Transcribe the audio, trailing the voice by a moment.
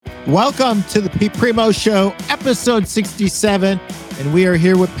Welcome to the Pete Primo Show, episode 67. And we are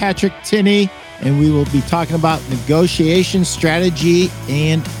here with Patrick Tinney, and we will be talking about negotiation strategy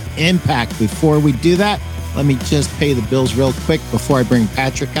and impact. Before we do that, let me just pay the bills real quick before I bring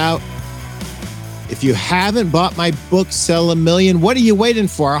Patrick out. If you haven't bought my book, Sell a Million, what are you waiting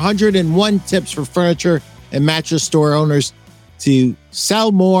for? 101 tips for furniture and mattress store owners to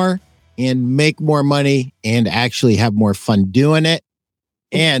sell more and make more money and actually have more fun doing it.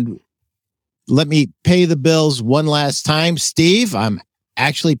 And let me pay the bills one last time. Steve, I'm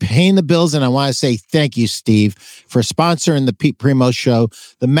actually paying the bills, and I want to say thank you, Steve, for sponsoring the Pete Primo Show,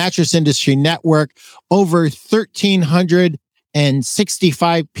 the Mattress Industry Network. Over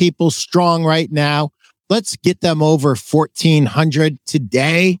 1,365 people strong right now. Let's get them over 1,400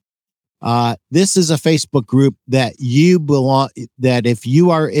 today. This is a Facebook group that you belong, that if you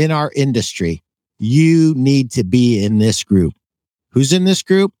are in our industry, you need to be in this group. Who's in this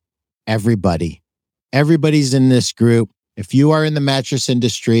group? Everybody. Everybody's in this group. If you are in the mattress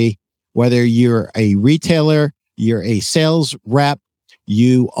industry, whether you're a retailer, you're a sales rep,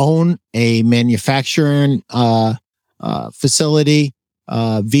 you own a manufacturing facility,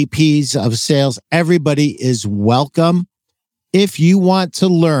 VPs of sales, everybody is welcome. If you want to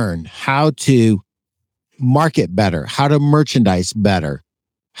learn how to market better, how to merchandise better,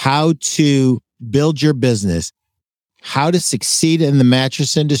 how to build your business, how to succeed in the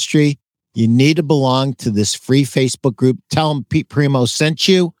mattress industry, you need to belong to this free Facebook group. Tell them Pete Primo sent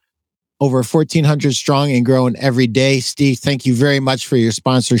you. Over 1,400 strong and growing every day. Steve, thank you very much for your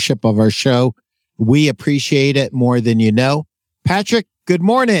sponsorship of our show. We appreciate it more than you know. Patrick, good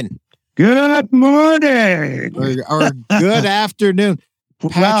morning. Good morning. Or good afternoon.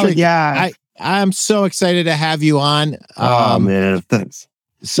 Patrick, I'm so excited to have you on. Oh, man, thanks.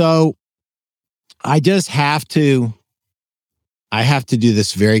 So I have to do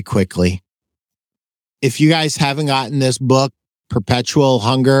this very quickly. If you guys haven't gotten this book, Perpetual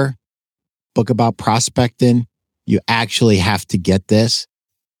Hunger, book about prospecting, you actually have to get this.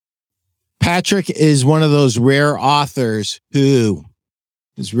 Patrick is one of those rare authors who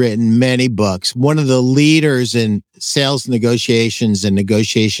has written many books, one of the leaders in sales negotiations and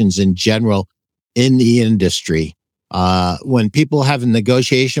negotiations in general in the industry. When people have a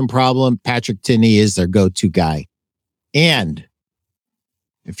negotiation problem, Patrick Tinney is their go-to guy. And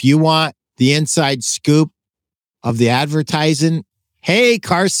if you want the inside scoop of the advertising, hey,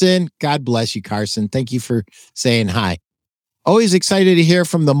 Carson. God bless you, Carson. Thank you for saying hi. Always excited to hear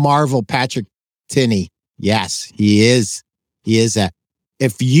from the Marvel Patrick Tinney. Yes, he is. He is that.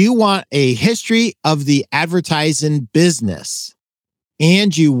 If you want a history of the advertising business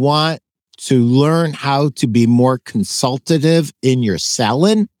and you want to learn how to be more consultative in your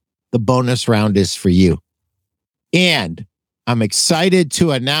selling, the bonus round is for you. And I'm excited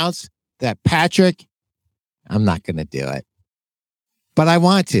to announce that Patrick, I'm not going to do it, but I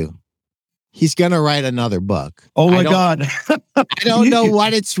want to. He's going to write another book. Oh my God. I don't know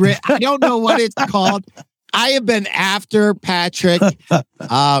what it's written. I don't know what it's called. I have been after Patrick.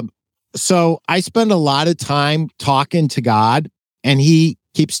 So I spend a lot of time talking to God, and he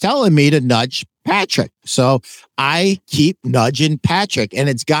keeps telling me to nudge Patrick. So I keep nudging Patrick, and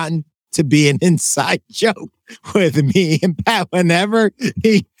it's gotten to be an inside joke with me and Pat. Whenever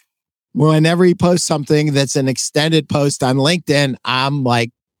he posts something that's an extended post on LinkedIn, I'm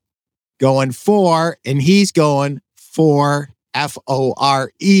like going for, and he's going for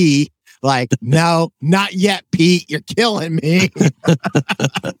FORE. Like, no, not yet, Pete. You're killing me.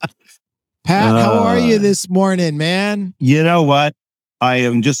 Pat, how are you this morning, man? You know what?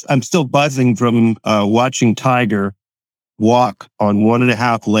 I'm still buzzing from watching Tiger walk on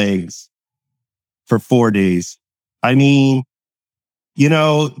 1.5 legs for 4 days. I mean, you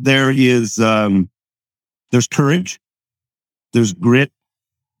know, there's courage, there's grit,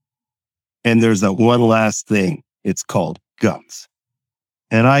 and there's that one last thing. It's called guts.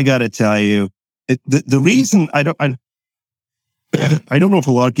 And I got to tell you, the reason I don't know if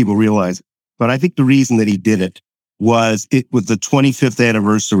a lot of people realize it, but I think the reason that he did it was the 25th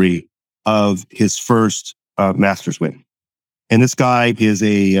anniversary of his first Masters win. And this guy is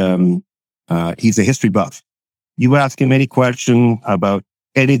he's a history buff. You ask him any question about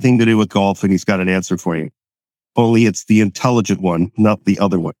anything to do with golf, and he's got an answer for you. Only it's the intelligent one, not the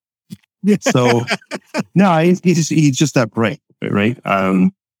other one. So no, he's just that bright, right?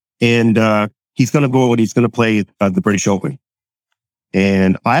 And he's going to go and he's going to play the British Open.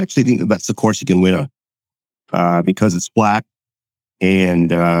 And I actually think that's the course he can win on, because it's black,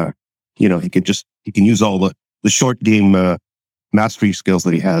 and he can use all the short game mastery skills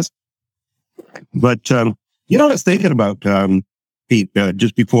that he has. But I was thinking about Pete,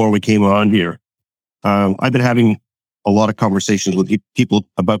 just before we came on here, I've been having a lot of conversations with people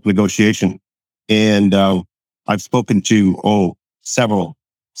about negotiation. And I've spoken to, several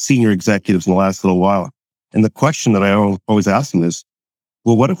senior executives in the last little while. And the question that I always ask them is,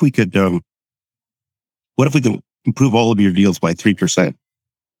 well, what if we could improve all of your deals by 3%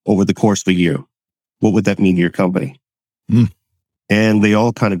 over the course of a year? What would that mean to your company? Mm. And they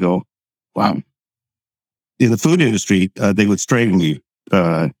all kind of go, wow. In the food industry, they would strangle you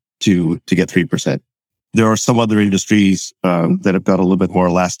to get 3%. There are some other industries that have got a little bit more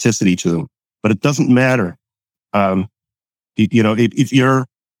elasticity to them, but it doesn't matter. If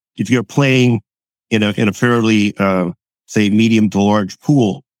you're playing in a fairly say medium to large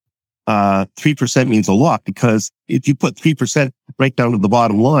pool, 3% means a lot, because if you put 3% right down to the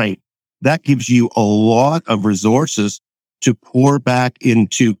bottom line, that gives you a lot of resources to pour back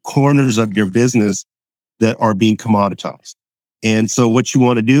into corners of your business that are being commoditized. And so what you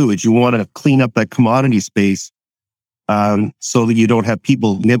want to do is you want to clean up that commodity space so that you don't have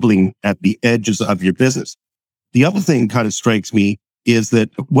people nibbling at the edges of your business. The other thing kind of strikes me is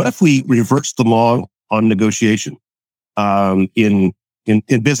that what if we reverse the law on negotiation in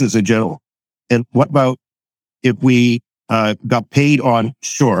business in general? And what about if we got paid on,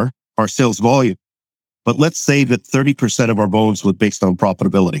 sure, our sales volume, but let's say that 30% of our bonus was based on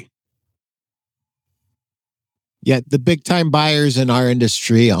profitability? Yeah, the big time buyers in our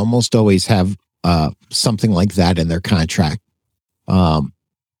industry almost always have something like that in their contract.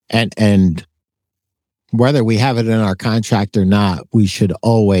 And whether we have it in our contract or not, we should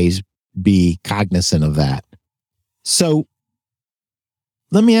always be cognizant of that. So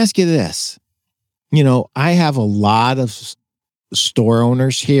let me ask you this. I have a lot of store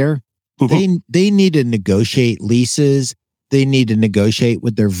owners here. Mm-hmm. They need to negotiate leases. They need to negotiate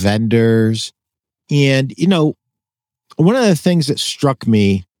with their vendors. And, one of the things that struck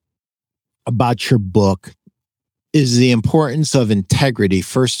me about your book is the importance of integrity,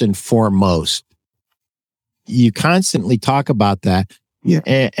 first and foremost. You constantly talk about that. Yeah.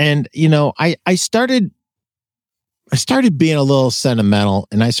 And I started being a little sentimental,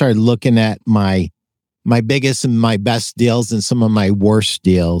 and I started looking at my biggest and my best deals and some of my worst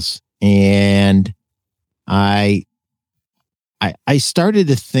deals. And I started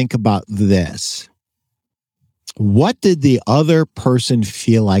to think about this. What did the other person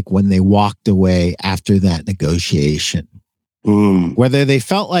feel like when they walked away after that negotiation? Whether they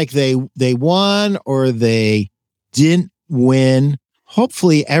felt like they won or they didn't win,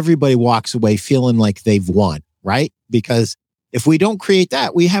 hopefully everybody walks away feeling like they've won, right? Because if we don't create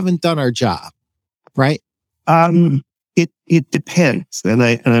that, we haven't done our job, right? It depends, and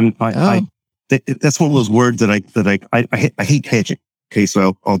that's one of those words that I hate hedging. Okay,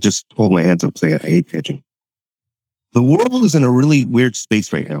 so I'll just hold my hands up and say I hate hedging. The world is in a really weird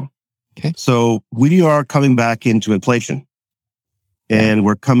space right now. Okay. So we are coming back into inflation, and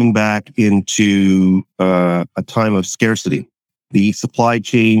we're coming back into a time of scarcity. The supply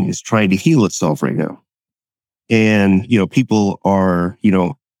chain is trying to heal itself right now. And, people are,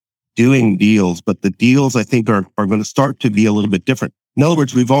 doing deals, but the deals I think are going to start to be a little bit different. In other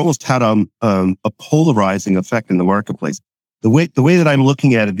words, we've almost had a polarizing effect in the marketplace. The way that I'm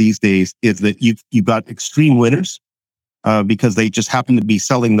looking at it these days is that you've got extreme winners, because they just happen to be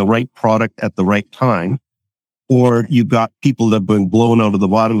selling the right product at the right time. Or you've got people that have been blown out of the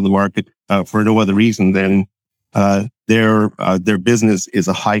bottom of the market for no other reason than their business is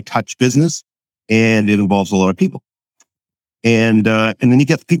a high touch business and it involves a lot of people. And then you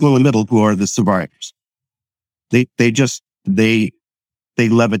get the people in the middle who are the survivors. They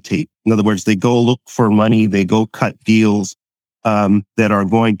levitate. In other words, they go look for money. They go cut deals that are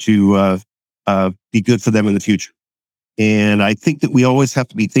going to be good for them in the future. And I think that we always have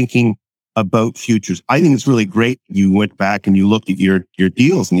to be thinking about futures. I think it's really great. You went back and you looked at your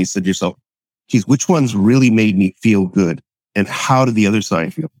deals and you said to yourself, geez, which ones really made me feel good? And how did the other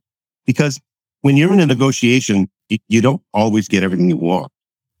side feel? Because when you're in a negotiation, you don't always get everything you want.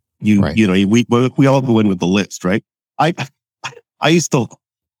 We all go in with the list, right? I used to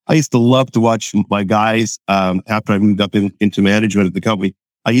love to watch my guys, after I moved up into management of the company.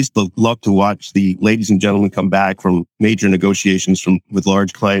 I used to love to watch the ladies and gentlemen come back from major negotiations with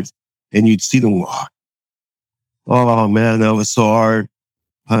large clients, and you'd see them walk. Oh man, that was so hard.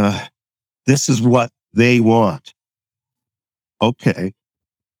 This is what they want. Okay.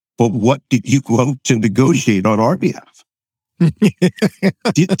 But what did you go out to negotiate on our behalf?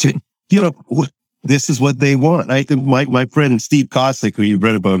 This is what they want. My friend Steve Koslick, who you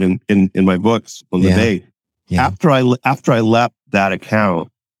read about in my books on the Bay, after I left that account,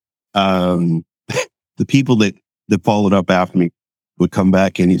 the people that followed up after me, would come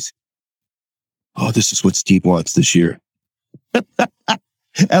back and he's, oh, this is what Steve wants this year. And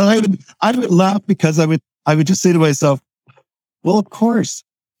I would laugh because I would just say to myself, well, of course,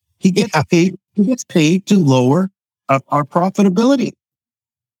 he gets paid to lower our profitability.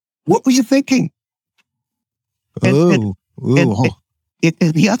 What were you thinking? And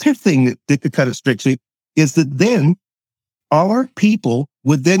the other thing that kind of strikes me is that then our people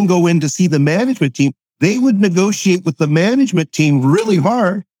would then go in to see the management team. They would negotiate with the management team really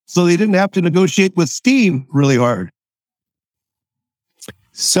hard, so they didn't have to negotiate with Steve really hard.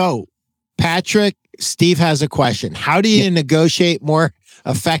 So, Patrick, Steve has a question. How do you negotiate more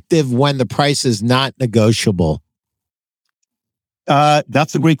effective when the price is not negotiable?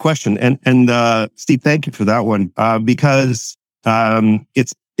 That's a great question. And Steve, thank you for that one. Because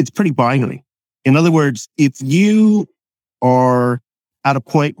it's pretty binary. In other words, if you are at a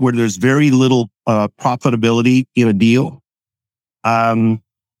point where there's very little profitability in a deal,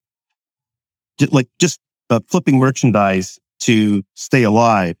 just flipping merchandise to stay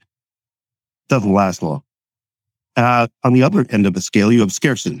alive doesn't last long. On the other end of the scale, you have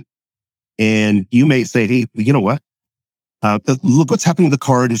scarcity. And you may say, hey, you know what? Look what's happening in the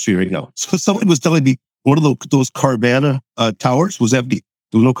car industry right now. So somebody was telling me one of those Carvana towers was empty.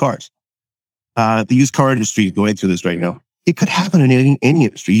 There were no cars. The used car industry is going through this right now. It could happen in any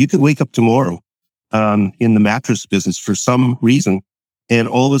industry. You could wake up tomorrow in the mattress business for some reason, and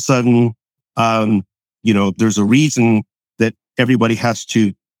all of a sudden, there's a reason that everybody has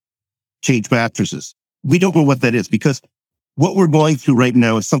to change mattresses. We don't know what that is, because what we're going through right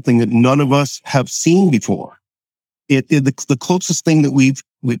now is something that none of us have seen before. The closest thing that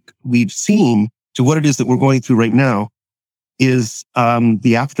we've seen to what it is that we're going through right now is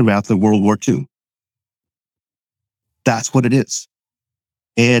the aftermath of World War II. That's what it is.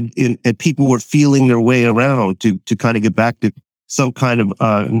 And people were feeling their way around to kind of get back to some kind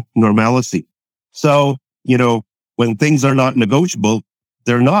of normalcy. So, when things are not negotiable,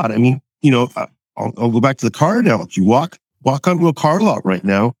 they're not. I mean, I'll go back to the car analogy. Walk onto a car lot right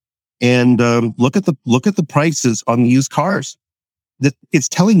now and look at the prices on the used cars. That it's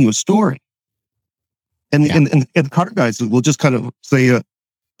telling you a story. And the car guys will just kind of say,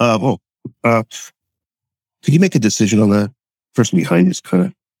 could you make a decision on that? Person behind is kind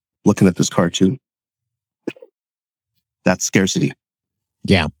of looking at this car too. That's scarcity.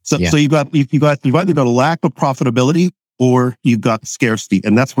 Yeah. So you've either got a lack of profitability or you've got scarcity.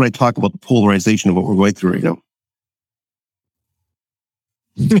 And that's when I talk about the polarization of what we're going through right now.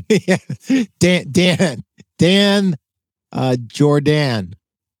 Dan, Jordan,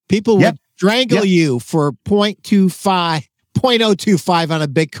 people would strangle you for 0.025 on a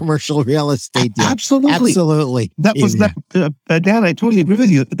big commercial real estate deal. Absolutely. That was that. Dan, I totally agree with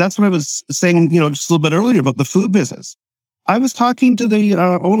you. That's what I was saying, just a little bit earlier about the food business. I was talking to the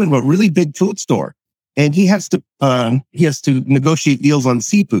owner of a really big food store, and he has to negotiate deals on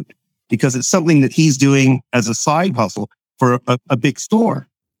seafood because it's something that he's doing as a side hustle for a big store.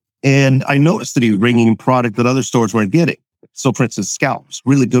 And I noticed that he was bringing in product that other stores weren't getting. So, for instance, scallops,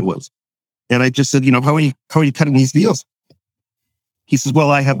 really good ones. And I just said, how are you cutting these deals? He says,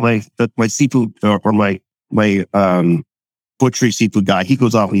 well, I have my seafood or my butchery seafood guy. He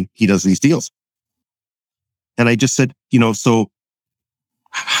goes off and he does these deals. And I just said, so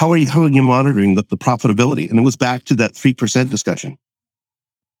how are you monitoring the profitability? And it was back to that 3% discussion.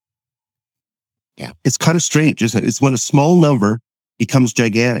 Yeah. It's kind of strange, isn't it? It's when a small number becomes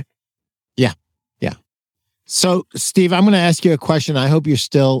gigantic. Yeah. Yeah. So, Steve, I'm going to ask you a question. I hope you're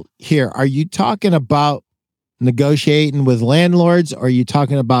still here. Are you talking about negotiating with landlords, or are you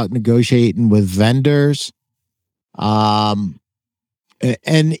talking about negotiating with vendors? And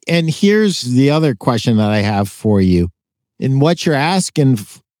here's the other question that I have for you. And what you're asking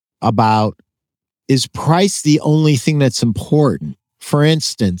about, is price the only thing that's important? For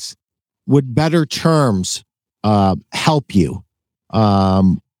instance, would better terms help you?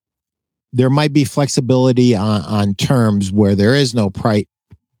 There might be flexibility on terms where there is no price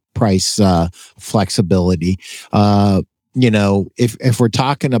flexibility. If we're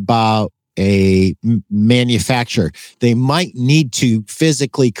talking about a manufacturer, they might need to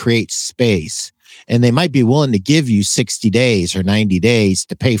physically create space, and they might be willing to give you 60 days or 90 days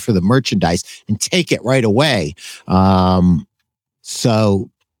to pay for the merchandise and take it right away. So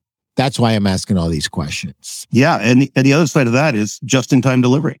that's why I'm asking all these questions. Yeah. And the other side of that is just-in-time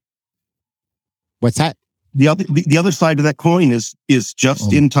delivery. What's that? The other side of that coin is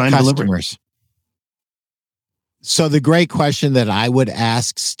just-in-time delivery. So the great question that I would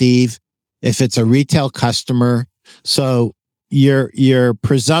ask, Steve, if it's a retail customer, so your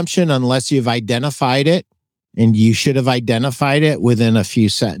presumption, unless you've identified it, and you should have identified it within a few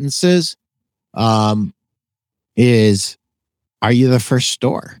sentences, is, are you the first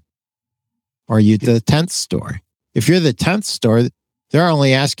store? Or are you the 10th store? If you're the 10th store, they're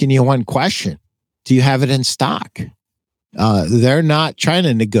only asking you one question. Do you have it in stock? They're not trying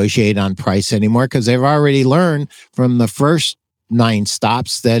to negotiate on price anymore because they've already learned from the first 9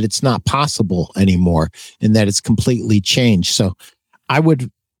 stops that it's not possible anymore and that it's completely changed. So I would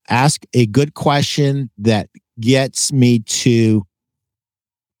ask a good question that gets me to,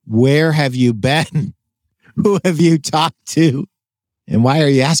 where have you been? Who have you talked to? And why are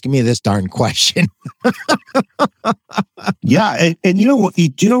you asking me this darn question? Yeah. And you know what,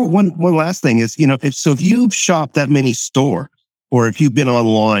 one last thing is, if you've shopped that many stores, or if you've been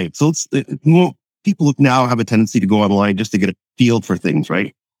online, so people now have a tendency to go online just to get a feel for things,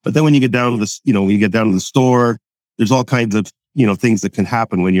 right? But then when you get down to this, when you get down to the store, there's all kinds of, things that can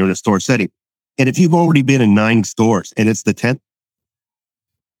happen when you're in a store setting. And if you've already been in 9 stores and it's the 10th,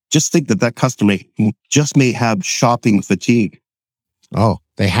 just think that customer just may have shopping fatigue. Oh,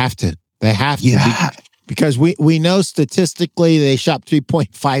 they have to. They have to. Yeah. Because we know statistically they shop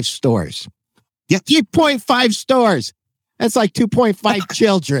 3.5 stores. Yeah. 3.5 stores. That's like 2.5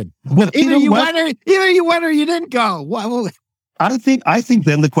 children. Well, either you went or you didn't go. Well, I think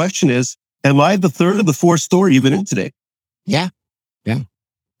then the question is, am I the third or the fourth store you've been in today? Yeah. Yeah.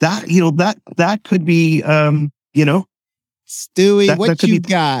 That could be, Stewie,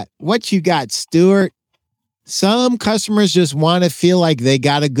 what you got, Stuart? Some customers just want to feel like they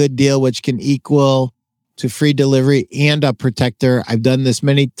got a good deal, which can equal to free delivery and a protector. I've done this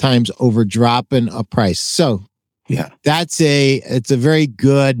many times over dropping a price. So yeah, it's a very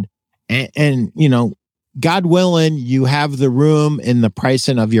good, and God willing, you have the room in the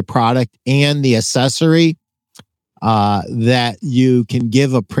pricing of your product and the accessory that you can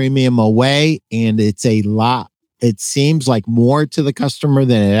give a premium away. And it's a lot. It seems like more to the customer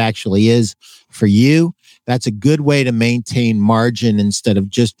than it actually is for you. That's a good way to maintain margin instead of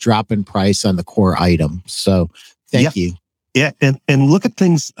just dropping price on the core item. So thank you. Yeah. And look at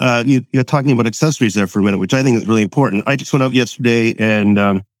things, you're talking about accessories there for a minute, which I think is really important. I just went out yesterday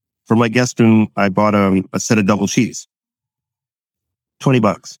and for my guest room, I bought a set of double sheets.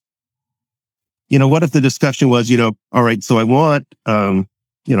 $20. What if the discussion was, all right, so I want, I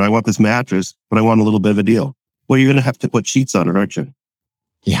want this mattress, but I want a little bit of a deal. Well, you're going to have to put sheets on it, aren't you?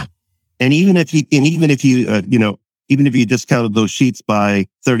 Yeah. And even if you discounted those sheets by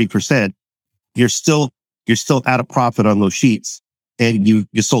 30%, you're still at a profit on those sheets, and you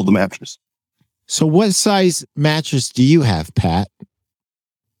sold the mattress. So, what size mattress do you have, Pat?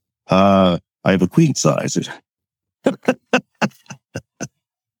 I have a queen size. All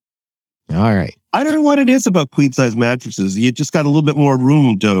right. I don't know what it is about queen size mattresses. You just got a little bit more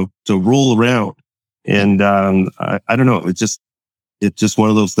room to roll around, and I don't know. It's just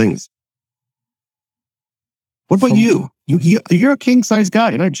one of those things. What about you? You're a king size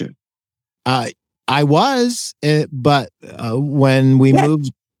guy, aren't you? I was, but when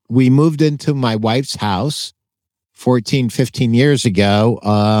we moved into my wife's house 14, 15 years ago,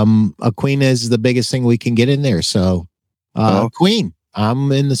 a queen is the biggest thing we can get in there. So, queen,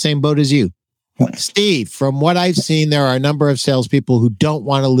 I'm in the same boat as you. Steve, from what I've seen, there are a number of salespeople who don't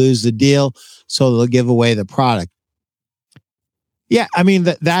want to lose the deal, so they'll give away the product. Yeah, I mean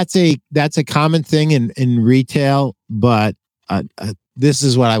that's a common thing in retail, but this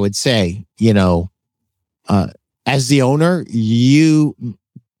is what I would say. As the owner, you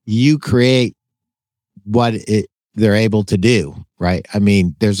create what they're able to do, right? I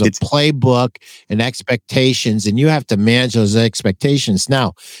mean, there's a playbook and expectations, and you have to manage those expectations.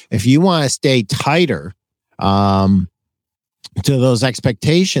 Now, if you want to stay tighter to those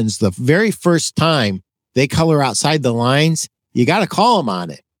expectations, the very first time they color outside the lines, you got to call them on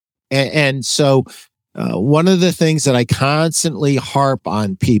it. And so one of the things that I constantly harp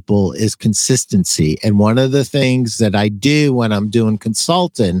on people is consistency. And one of the things that I do when I'm doing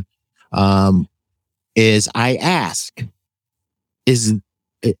consulting is I ask, is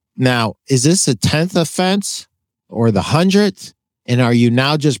this a 10th offense or the 100th? And are you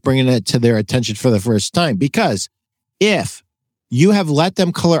now just bringing it to their attention for the first time? Because if you have let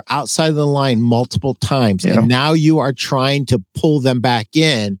them color outside of the line multiple times, and now you are trying to pull them back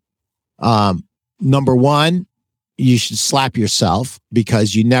in, number one, you should slap yourself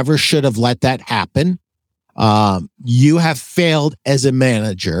because you never should have let that happen. You have failed as a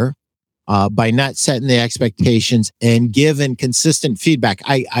manager by not setting the expectations and giving consistent feedback.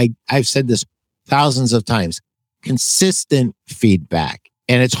 I've said this thousands of times, consistent feedback.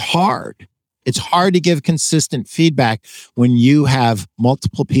 And it's hard. It's hard to give consistent feedback when you have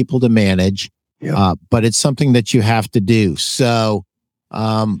multiple people to manage Yeah. But it's something that you have to do. So,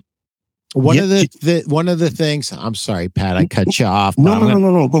 one of the things. I'm sorry, Pat, I cut you off.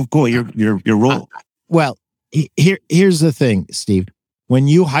 No. Go. Your role. Well, here's the thing, Steve. When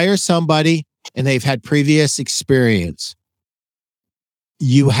you hire somebody and they've had previous experience,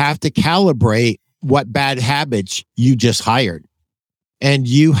 you have to calibrate what bad habits you just hired. And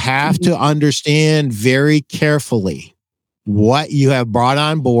you have to understand very carefully what you have brought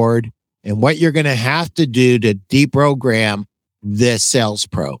on board and what you're going to have to do to deprogram this sales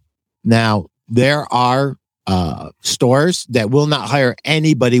pro. Now, there are stores that will not hire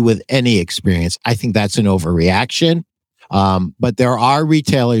anybody with any experience. I think that's an overreaction. But there are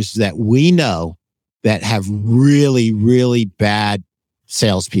retailers that we know that have really, really bad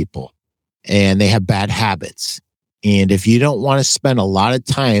salespeople and they have bad habits. And if you don't want to spend a lot of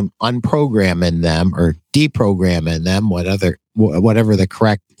time unprogramming them or deprogramming them, whatever the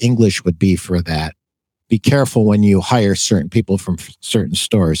correct English would be for that, be careful when you hire certain people from certain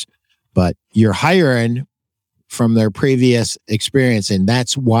stores. But you're hiring from their previous experience, and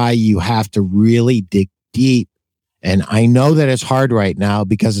that's why you have to really dig deep. And I know that it's hard right now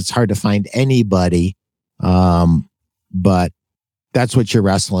because it's hard to find anybody, but that's what you're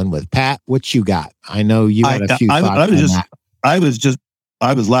wrestling with. Pat, what you got? I know you had a few thoughts on that.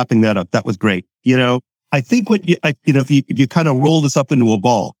 I was lapping that up. That was great. I think if you kind of roll this up into a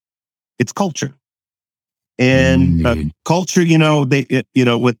ball, it's culture. And culture,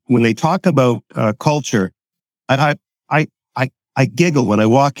 when they talk about culture, I giggle when I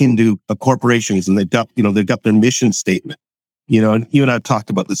walk into corporations and they've got their mission statement. And you and I have talked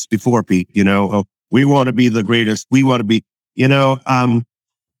about this before, Pete. We want to be the greatest. We want to be.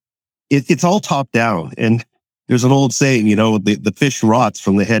 It's all top down. And there's an old saying, the fish rots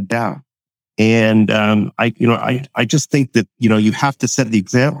from the head down. And I just think that you have to set the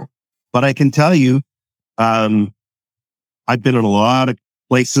example. But I can tell you, I've been in a lot of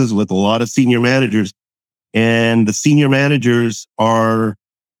places with a lot of senior managers, and the senior managers they're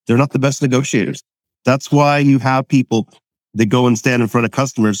not the best negotiators. That's why you have people that go and stand in front of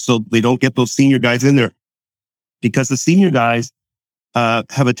customers so they don't get those senior guys in there, because the senior guys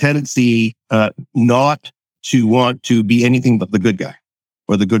have a tendency not to want to be anything but the good guy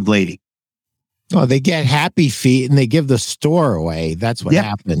or the good lady. Oh, they get happy feet and they give the store away. That's what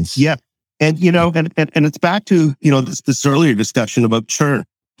happens. Yeah. And, and it's back to, this earlier discussion about churn.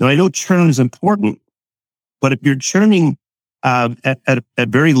 Now, I know churn is important, but if you're churning at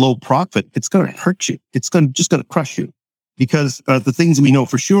very low profit, it's going to hurt you. It's just going to crush you, because the things we know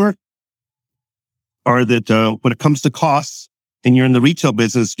for sure are that when it comes to costs and you're in the retail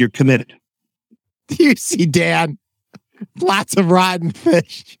business, you're committed. You see, Dan, lots of rotten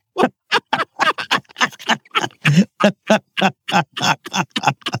fish.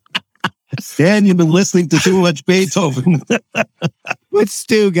 Dan, you've been listening to too much Beethoven. What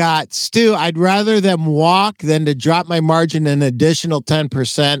Stu got? Stu, I'd rather them walk than to drop my margin an additional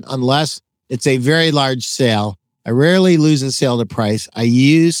 10% unless it's a very large sale. I rarely lose a sale to price. I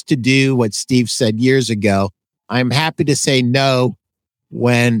used to do what Steve said years ago. I'm happy to say no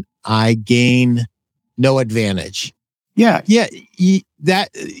when I gain no advantage. Yeah.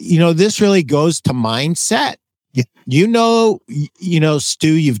 This really goes to mindset. Yeah.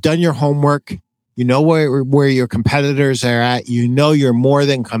 Stu, you've done your homework. You know where your competitors are at. You're more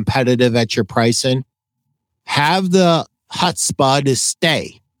than competitive at your pricing. Have the chutzpah to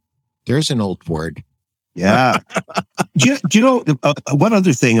stay. There's an old word. Yeah. do you know one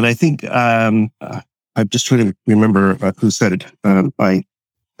other thing? And I think I'm just trying to remember who said it. I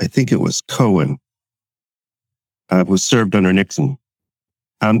think it was Cohen. Was served under Nixon.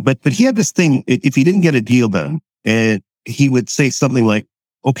 But he had this thing, if he didn't get a deal done, and he would say something like,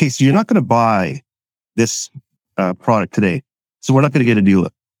 okay, so you're not going to buy this product today, so we're not going to get a deal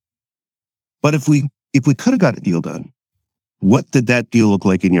done. But if we could have got a deal done, what did that deal look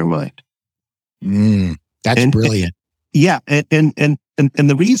like in your mind? That's brilliant. And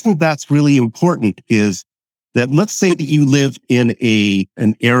the reason that's really important is that, let's say that you live in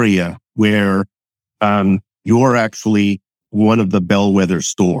an area where you're actually one of the bellwether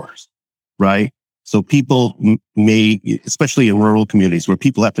stores, right? So people may, especially in rural communities where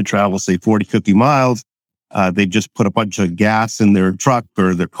people have to travel, say 40, 50 miles, they just put a bunch of gas in their truck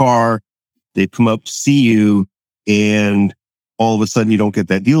or their car. They come up to see you, and all of a sudden you don't get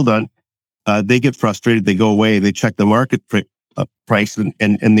that deal done. They get frustrated. They go away. They check the market price,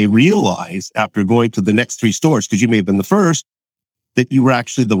 and they realize after going to the next 3 stores, because you may have been the first, that you were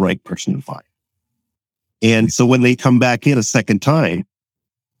actually the right person to find. And so when they come back in a second time,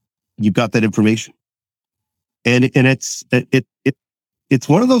 you've got that information. And it's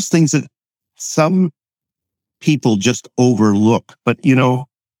one of those things that some people just overlook. But the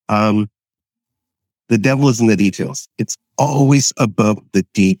devil is in the details. It's always about the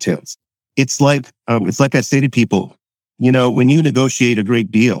details. It's like I say to people, when you negotiate a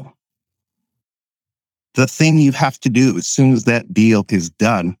great deal, the thing you have to do as soon as that deal is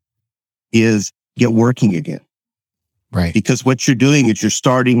done is get working again. Right. Because what you're doing is you're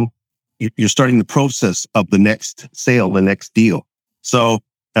starting the process of the next sale, the next deal. So,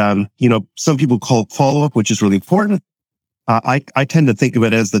 some people call it follow-up, which is really important. I tend to think of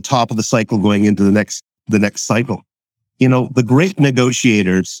it as the top of the cycle going into the next cycle. The great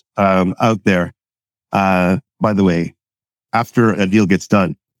negotiators out there, by the way, after a deal gets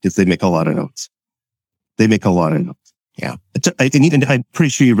done, is they make a lot of notes. They make a lot of notes. Yeah. And I'm pretty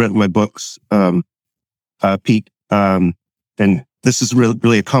sure you read my books, Pete. And this is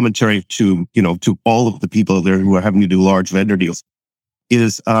really a commentary to all of the people there who are having to do large vendor deals.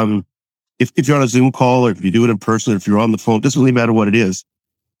 Is if you're on a Zoom call, or if you do it in person, or if you're on the phone, it doesn't really matter what it is.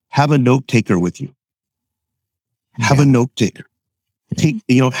 Have a note taker with you. Have a note taker.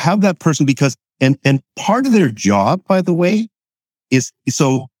 Have that person, because and part of their job, by the way, is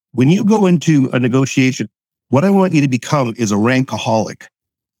so when you go into a negotiation, what I want you to become is a rankaholic.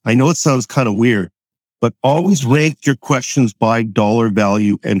 I know it sounds kind of weird, but always rank your questions by dollar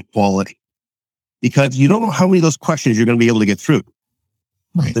value and quality, because you don't know how many of those questions you're going to be able to get through.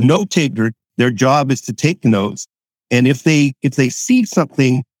 Right. The note taker, their job is to take notes. And if they see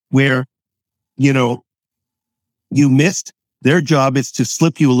something where, you missed, their job is to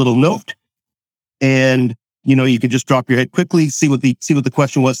slip you a little note. And, you can just drop your head quickly, see what the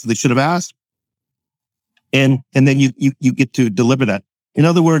question was that they should have asked. And then you get to deliver that. In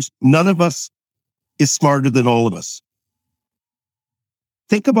other words, none of us is smarter than all of us.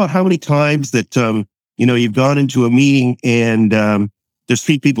 Think about how many times that, you've gone into a meeting and, there's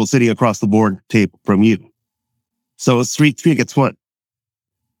 3 people sitting across the board table from you. So it's three against 1.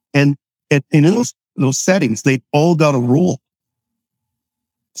 And in those settings, they all got a role.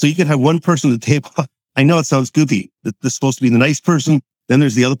 So you can have one person at the table. I know it sounds goofy. This is supposed to be the nice person. Then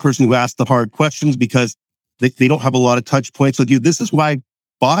there's the other person who asks the hard questions because they don't have a lot of touch points with you. This is why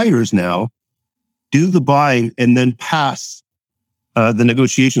buyers now do the buying and then pass the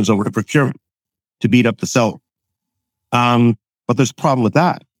negotiations over to procurement to beat up the seller. But there's a problem with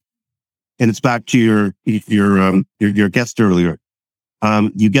that. And it's back to your guest earlier.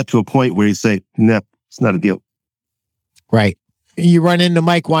 You get to a point where you say, no, it's not a deal. Right. You run into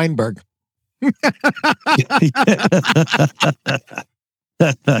Mike Weinberg.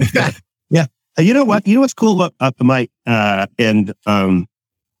 Yeah. You know what? You know what's cool about Mike and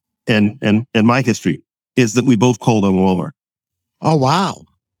my history is that we both called on Walmart. Oh, wow.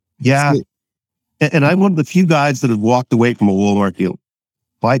 Yeah. And I'm one of the few guys that have walked away from a Walmart deal.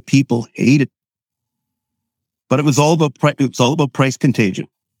 Why people hate it. But it was all about price contagion.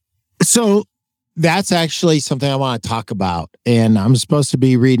 So that's actually something I want to talk about. And I'm supposed to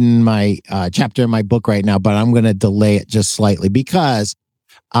be reading my chapter in my book right now, but I'm going to delay it just slightly because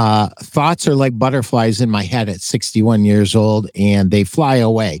thoughts are like butterflies in my head at 61 years old and they fly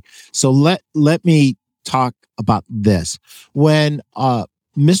away. So let me talk about this. When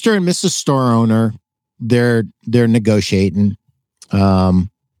Mr. and Mrs. Store Owner, they're negotiating on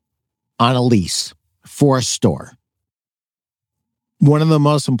a lease for a store. One of the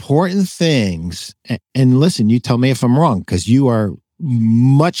most important things, and listen, you tell me if I'm wrong, because you are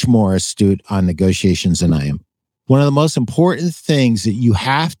much more astute on negotiations than I am. One of the most important things that you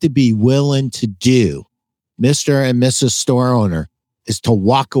have to be willing to do, Mr. and Mrs. Store Owner, is to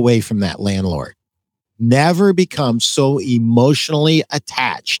walk away from that landlord. Never become so emotionally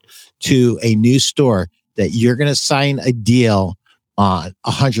attached to a new store that you're going to sign a deal on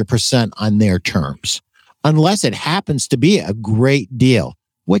 100% on their terms, unless it happens to be a great deal.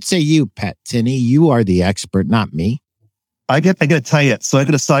 What say you, Pat Tinney? You are the expert, not me. I got to tell you, so I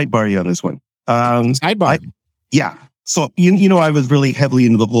got a sidebar you on this one. Sidebar. Yeah. So, I was really heavily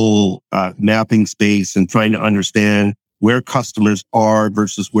into the whole mapping space and trying to understand where customers are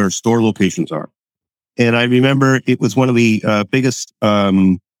versus where store locations are. And I remember it was one of the biggest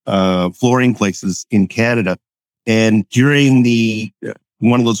flooring places in Canada. And during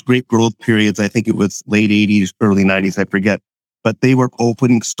one of those great growth periods, I think it was late 80s, early 90s, I forget, but they were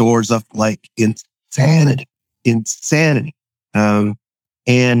opening stores up like insanity. And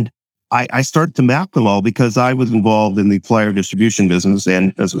I started to map them all because I was involved in the flyer distribution business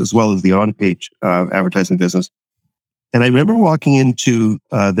and as well as the on-page advertising business. And I remember walking into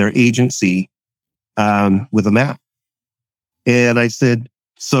their agency with a map. And I said,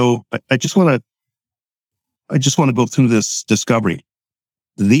 so I just want to go through this discovery.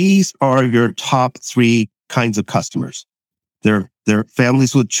 these are your top three kinds of customers. They're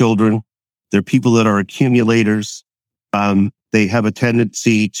families with children. They're people that are accumulators. They have a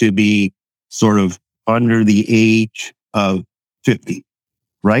tendency to be sort of under the age of 50,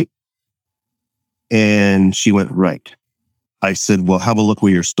 right? And she went, right. I said, well, have a look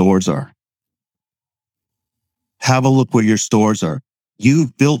where your stores are. Have a look where your stores are.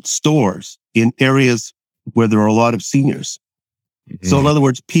 You've built stores in areas where there are a lot of seniors. So in other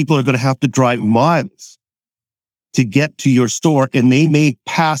words, people are going to have to drive miles to get to your store, and they may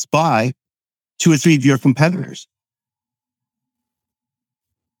pass by 2 or 3 of your competitors.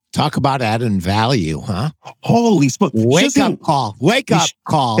 Talk about adding value, huh? Holy smoke. Wake up call.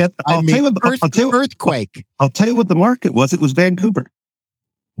 I'll tell you Earthquake. I'll tell you what the market was. It was Vancouver.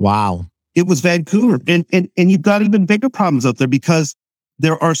 Wow. It was Vancouver. And you've got even bigger problems out there because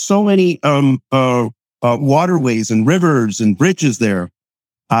there are so many waterways and rivers and bridges there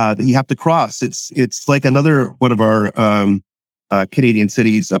that you have to cross. It's like another one of our Canadian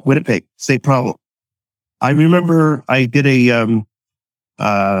cities, Winnipeg, same problem. I remember I did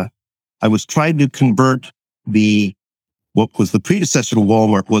I was trying to convert what was the predecessor to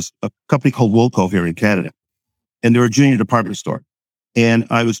Walmart was a company called Woolco here in Canada. And they're a junior department store. And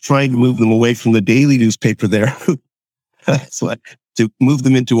I was trying to move them away from the daily newspaper there. To move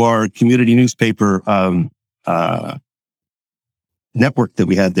them into our community newspaper network that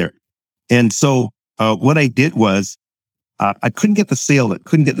we had there. And so what I did was I couldn't get the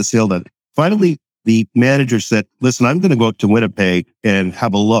sale done. Finally, the manager said, listen, I'm going to go up to Winnipeg and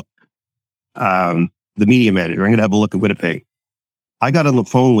have a look. The media manager, I'm going to have a look at Winnipeg. I got on the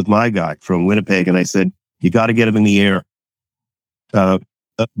phone with my guy from Winnipeg and I said, you got to get him in the air.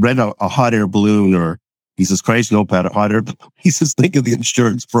 Rent a hot air balloon, or he says, Christ, no, Pat, a hot air balloon. He says, think of the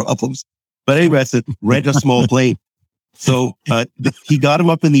insurance problems. But anyway, I said, rent a small plane. So he got him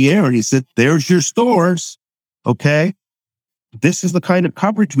up in the air and he said, there's your stores. Okay. This is the kind of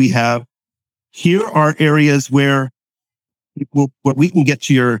coverage we have. Here are areas where we can get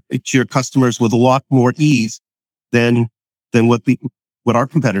to your customers with a lot more ease than what our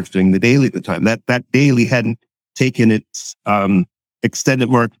competitors are doing the daily at the time. That daily hadn't taken its extended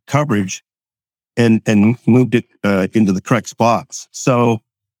market coverage and moved it into the correct spots. So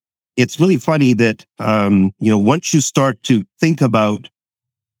it's really funny that once you start to think about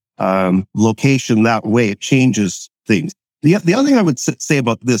location that way, it changes things. The other thing I would say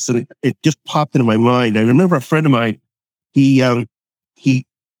about this, and it just popped into my mind. I remember a friend of mine. He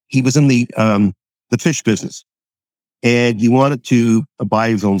was in the fish business, and he wanted to buy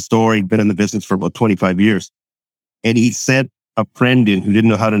his own store. He'd been in the business for about 25 years, and he sent a friend in who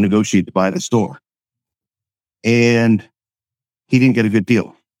didn't know how to negotiate to buy the store, and he didn't get a good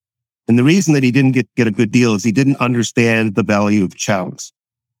deal. And the reason that he didn't get a good deal is he didn't understand the value of channels.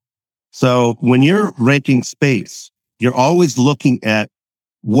 So when you're renting space, you're always looking at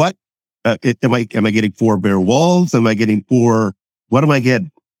what am I getting 4 bare walls? Am I getting 4? What am I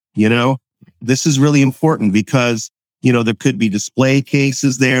getting? This is really important because there could be display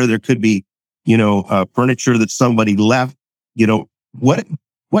cases there. There could be furniture that somebody left. What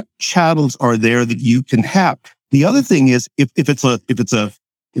channels are there that you can have? The other thing is if it's the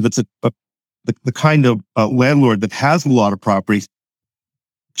kind of landlord that has a lot of properties,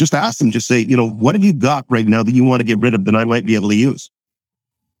 just ask them, just say, what have you got right now that you want to get rid of that I might be able to use?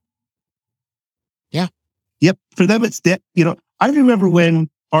 Yeah. Yep. For them, it's debt. I remember when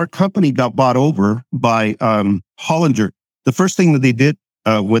our company got bought over by Hollinger, the first thing that they did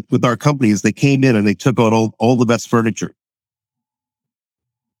with our company is they came in and they took out all the best furniture.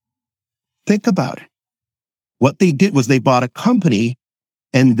 Think about it. What they did was they bought a company,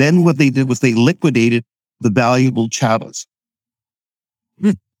 and then what they did was they liquidated the valuable chattels.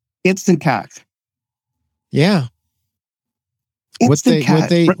 Instant cash. Yeah. What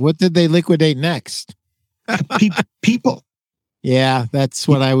did they liquidate next? People. Yeah, that's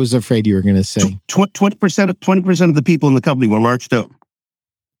what I was afraid you were going to say. 20% of the people in the company were marched out.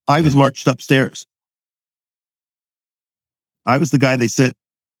 I was marched upstairs. I was the guy they said,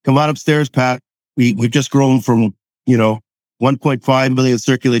 come on upstairs, Pat. We've just grown from, 1.5 million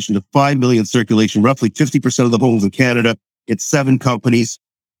circulation to 5 million circulation, roughly 50% of the homes in Canada. It's 7 companies.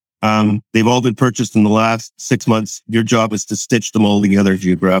 They've all been purchased in the last 6 months. Your job is to stitch them all together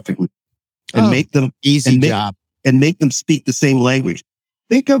geographically and make them job and make them speak the same language.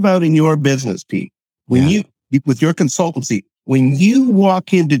 Think about in your business, Pete, when you with your consultancy, when you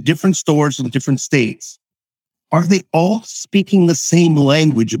walk into different stores in different states, are they all speaking the same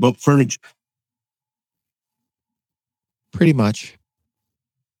language about furniture? Pretty much.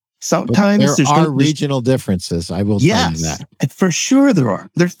 But Sometimes there are regional differences. I will tell you yes, that. for sure there are.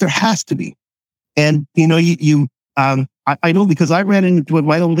 There has to be. And I know because I ran into it in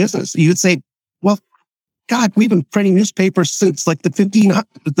my own business. You'd say, well, God, we've been printing newspapers since like the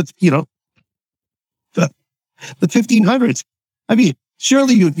 1500s. I mean,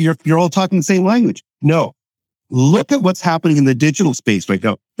 surely you're all talking the same language. No, look at what's happening in the digital space right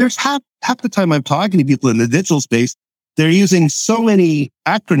now. There's half the time I'm talking to people in the digital space, they're using so many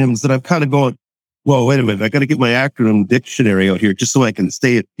acronyms that I'm kind of going, whoa, wait a minute. I got to get my acronym dictionary out here just so I can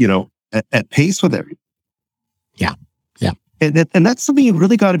stay at pace with everything. Yeah. Yeah. And that's something you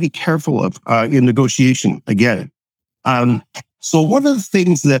really got to be careful of in negotiation again. So one of the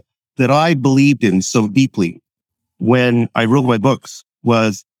things that I believed in so deeply when I wrote my books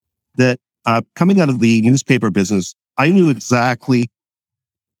was that coming out of the newspaper business, I knew exactly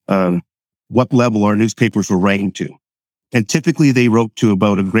what level our newspapers were writing to. And typically they wrote to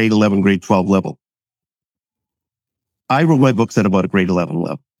about a grade 11, grade 12 level. I wrote my books at about a grade 11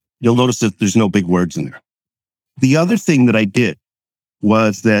 level. You'll notice that there's no big words in there. The other thing that I did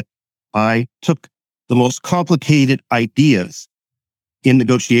was that I took the most complicated ideas in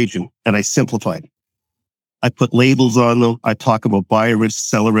negotiation and I simplified it. I put labels on them. I talk about buyer risk,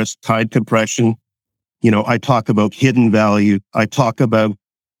 seller risk, tide compression. I talk about hidden value. I talk about,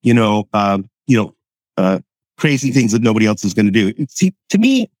 crazy things that nobody else is going to do. See, to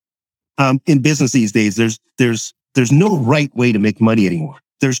me, in business these days, there's no right way to make money anymore.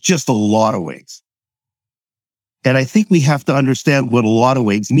 There's just a lot of ways. And I think we have to understand what a lot of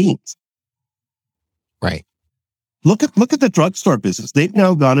ways means. Right. Look at the drugstore business. They've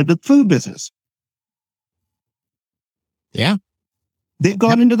now gone into the food business. Yeah. They've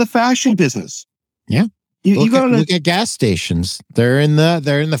gone into the fashion business. Yeah. Look at gas stations. They're in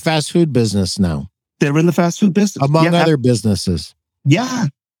the fast food business now. They're in the fast food business. Among other businesses. Yeah.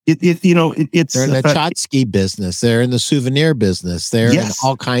 It's they're in the Chotsky business. They're in the souvenir business. They're in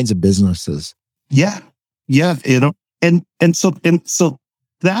all kinds of businesses. Yeah. Yeah. And so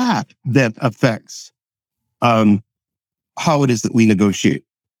that then affects how it is that we negotiate.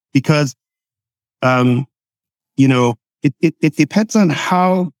 Because it depends on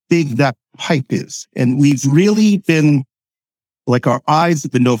how big that pipe is. And we've really been like our eyes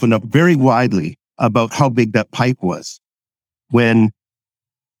have been opened up very widely about how big that pipe was when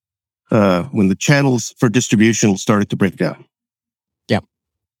the channels for distribution started to break down. Yeah.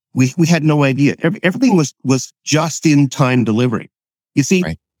 We had no idea. Everything was just in time delivery. You see,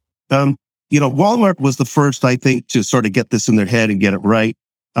 right. Walmart was the first, I think, to sort of get this in their head and get it right.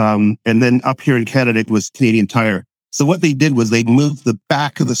 And then up here in Canada, it was Canadian Tire. So what they did was they moved the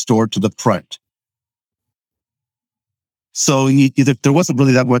back of the store to the front. So there wasn't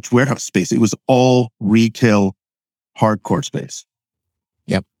really that much warehouse space. It was all retail hardcore space.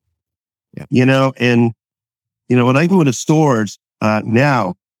 Yep. And when I go into stores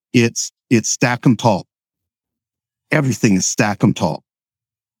now, it's stack 'em tall. Everything is stack 'em tall.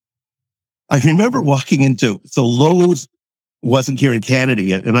 I remember walking into Lowe's wasn't here in Canada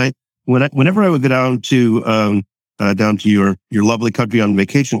yet, and whenever I would go down to your lovely country on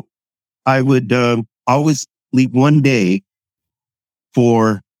vacation, I would always leave one day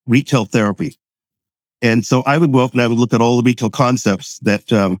for retail therapy, and so I would go up and I would look at all the retail concepts that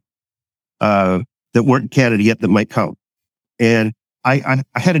weren't in Canada yet that might come, and I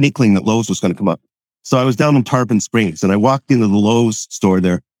had an inkling that Lowe's was going to come up, so I was down in Tarpon Springs and I walked into the Lowe's store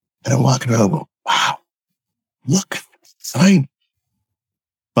there, and I'm walking around, going, wow, look, sign.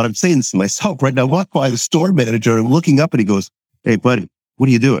 But I'm saying this to myself right now. I walk by the store manager and I'm looking up and he goes, "Hey, buddy, what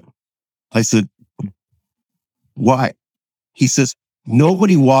are you doing?" I said, "Why?" He says,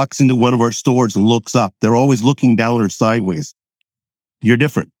 "Nobody walks into one of our stores and looks up. They're always looking down or sideways. You're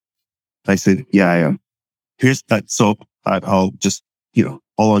different." I said, "Yeah, I am. Here's that. So I'll just, I'll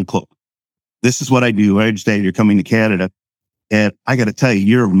uncloak. This is what I do. I understand you're coming to Canada. And I got to tell you,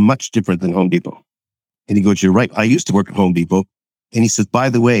 you're much different than Home Depot." And he goes, "You're right. I used to work at Home Depot." And he says, "By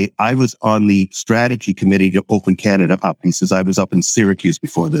the way, I was on the strategy committee to open Canada up." He says, "I was up in Syracuse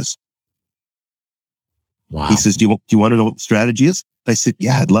before this." Wow. He says, do you want to know what the strategy is?" I said,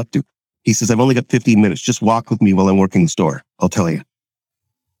 "Yeah, I'd love to." He says, "I've only got 15 minutes. Just walk with me while I'm working the store. I'll tell you."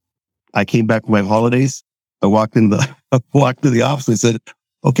 I came back from my holidays. I walked to the office and said,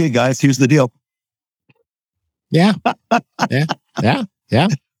 "Okay, guys, here's the deal." Yeah. Yeah.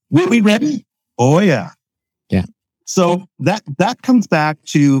 Were we ready? Oh, yeah. Yeah. So that comes back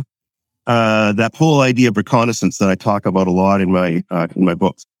to that whole idea of reconnaissance that I talk about a lot in my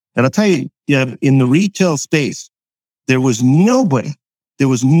books. And I'll tell you, in the retail space, there was nobody that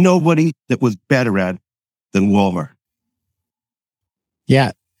was better at than Walmart.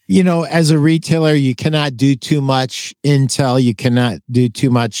 Yeah. As a retailer, you cannot do too much intel. You cannot do too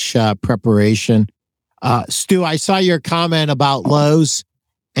much preparation. Stu, I saw your comment about Lowe's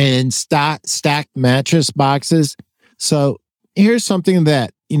and stacked mattress boxes. So here's something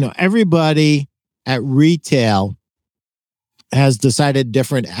that, everybody at retail has decided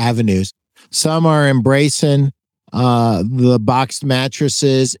different avenues. Some are embracing the boxed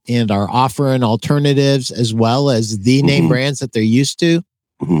mattresses and are offering alternatives as well as the name brands that they're used to.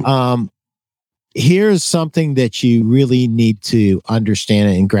 Here's something that you really need to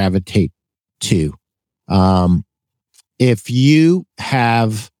understand and gravitate to. If you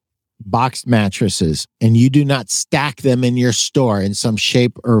have boxed mattresses and you do not stack them in your store in some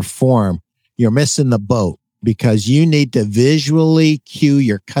shape or form, you're missing the boat, because you need to visually cue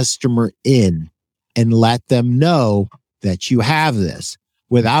your customer in and let them know that you have this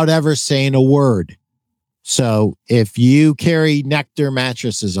without ever saying a word. So if you carry Nectar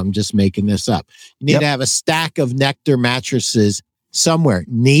mattresses, I'm just making this up, you need to have a stack of Nectar mattresses somewhere,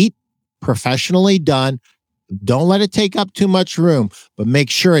 neat, professionally done. Don't let it take up too much room, but make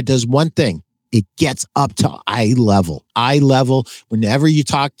sure it does one thing. It gets up to eye level. Eye level, whenever you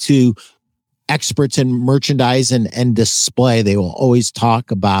talk to experts in merchandise and display, they will always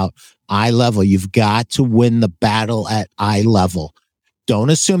talk about eye level. You've got to win the battle at eye level. Don't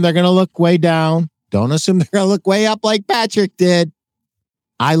assume they're going to look way down. Don't assume they're going to look way up like Patrick did.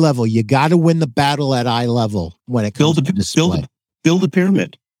 Eye level. You got to win the battle at eye level when it comes to display. Build a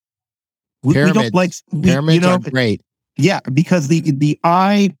pyramid. Pyramids are great. Yeah, because the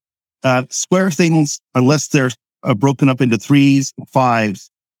eye square things, unless they're broken up into 3s, 5s,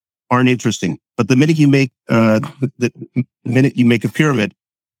 aren't interesting. But the minute you make the minute you make a pyramid,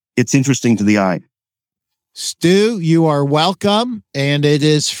 it's interesting to the eye. Stu, you are welcome, and it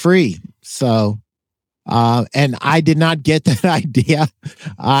is free. So, and I did not get that idea.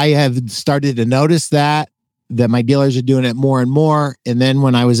 I have started to notice that my dealers are doing it more and more. And then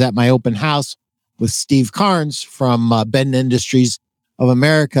when I was at my open house with Steve Carnes from Benton Industries of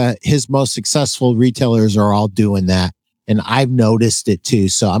America, his most successful retailers are all doing that. And I've noticed it too.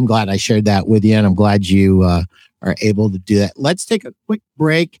 So I'm glad I shared that with you. And I'm glad you are able to do that. Let's take a quick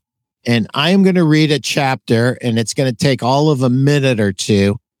break. And I am going to read a chapter, and it's going to take all of a minute or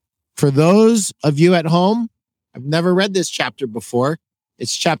two. For those of you at home, I've never read this chapter before.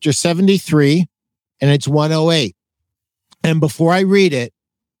 It's chapter 73, and it's 108. And before I read it,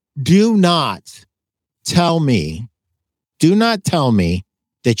 do not tell me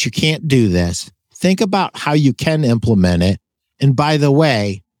that you can't do this. Think about how you can implement it. And by the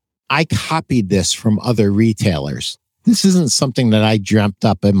way, I copied this from other retailers. This isn't something that I dreamt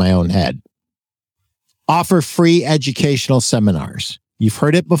up in my own head. Offer free educational seminars. You've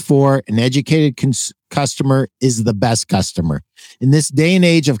heard it before. An educated customer is the best customer. In this day and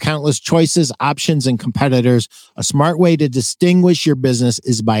age of countless choices, options, and competitors, a smart way to distinguish your business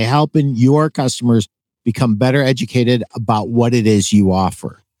is by helping your customers become better educated about what it is you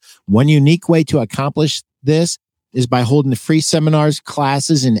offer. One unique way to accomplish this is by holding free seminars,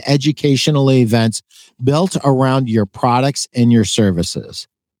 classes, and educational events built around your products and your services.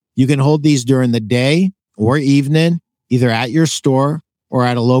 You can hold these during the day or evening, either at your store or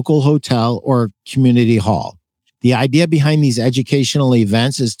at a local hotel or community hall. The idea behind these educational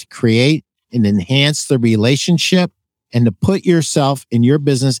events is to create and enhance the relationship and to put yourself and your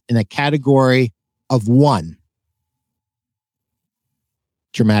business in a category of one.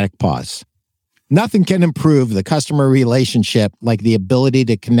 Dramatic pause. Nothing can improve the customer relationship like the ability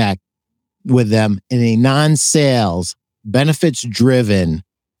to connect with them in a non-sales, benefits-driven,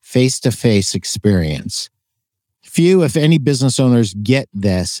 face-to-face experience. Few, if any, business owners get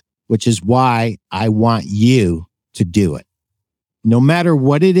this, which is why I want you to do it. No matter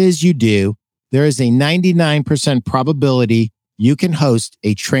what it is you do, there is a 99% probability you can host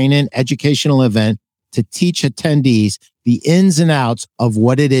a training educational event to teach attendees the ins and outs of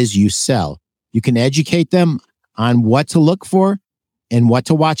what it is you sell. You can educate them on what to look for and what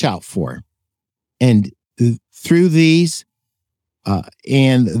to watch out for. And through these,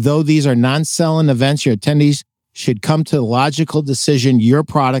 and though these are non-selling events, your attendees should come to the logical decision your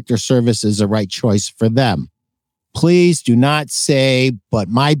product or service is the right choice for them. Please do not say, but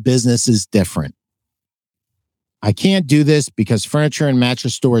my business is different. I can't do this because furniture and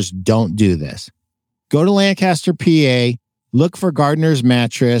mattress stores don't do this. Go to Lancaster, PA, look for Gardner's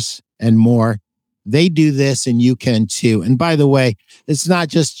Mattress and more. They do this and you can too. And by the way, it's not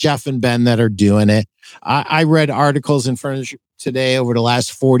just Jeff and Ben that are doing it. I read articles in Furniture Today over the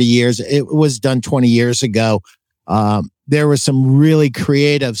last 40 years. It was done 20 years ago. There were some really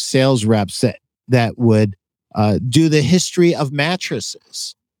creative sales reps that would do the history of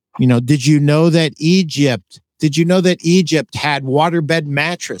mattresses Did you know that Egypt had waterbed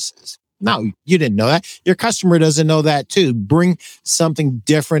mattresses? No, you didn't know that. Your customer doesn't know that too. Bring something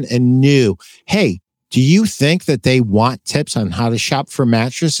different and new. Hey, do you think that they want tips on how to shop for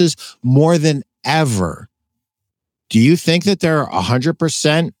mattresses more than ever? Do you think that they're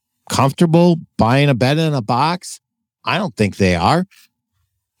 100% comfortable buying a bed in a box? I don't think they are.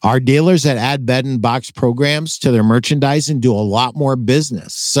 Our dealers that add bed and box programs to their merchandising do a lot more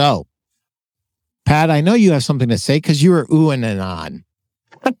business. So, Pat, I know you have something to say because you were oohing and on.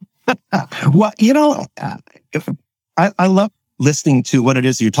 Well, I love listening to what it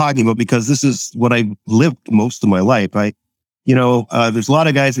is you're talking about because this is what I've lived most of my life. There's a lot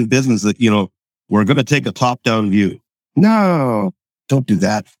of guys in business that, we're going to take a top-down view. No, don't do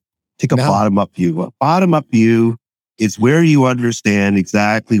that. Take a bottom-up view. A bottom-up view is where you understand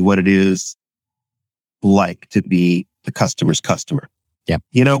exactly what it is like to be the customer's customer. Yeah.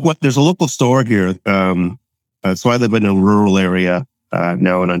 You know what? There's a local store here. So I live in a rural area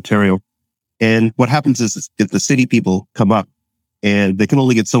now in Ontario. And what happens is if the city people come up and they can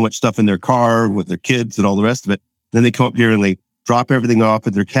only get so much stuff in their car with their kids and all the rest of it. Then they come up here and they drop everything off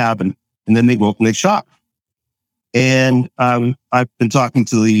at their cabin and then they go up and they shop. And I've been talking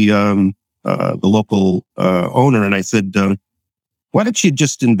to the local owner and I said, why don't you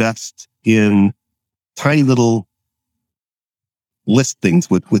just invest in tiny little listings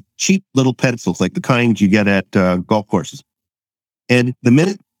with cheap little pencils like the kind you get at golf courses. And the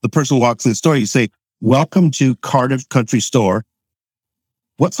minute the person walks in the store, you say, welcome to Cardiff Country Store.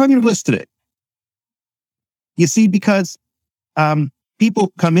 What's on your list today? You see, because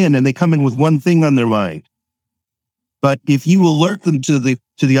people come in and they come in with one thing on their mind. But if you alert them to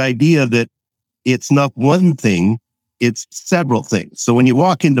the idea that it's not one thing, it's several things. So when you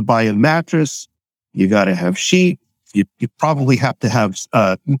walk in to buy a mattress, you got to have sheets. You probably have to have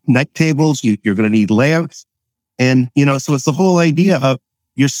neck tables. You're going to need lamps. And, so it's the whole idea of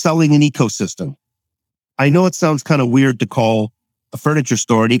you're selling an ecosystem. I know it sounds kind of weird to call a furniture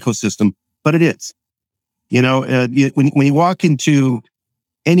store an ecosystem, but it is. When you walk into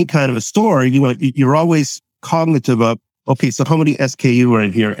any kind of a store, you're always cognitive of, okay, so how many SKU are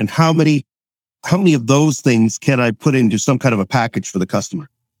in here and how many of those things can I put into some kind of a package for the customer?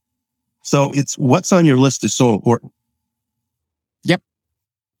 So it's what's on your list is so important. Yep.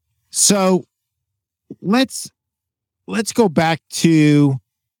 So let's go back to,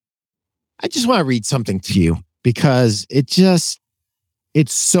 I just want to read something to you because it's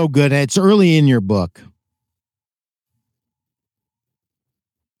so good. It's early in your book.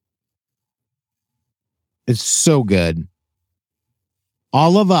 It's so good.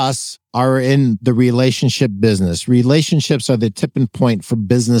 All of us are in the relationship business. Relationships are the tipping point for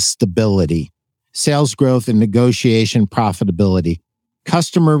business stability, sales growth, and negotiation profitability.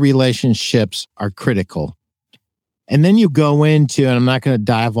 Customer relationships are critical. And then you go into, and I'm not going to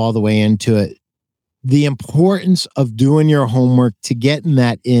dive all the way into it, the importance of doing your homework to getting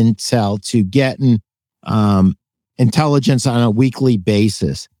that intel, to getting intelligence on a weekly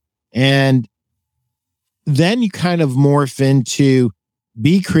basis. And then you kind of morph into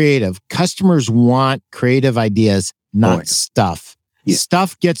be creative. Customers want creative ideas, not stuff. Yeah.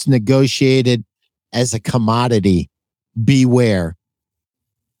 Stuff gets negotiated as a commodity. Beware.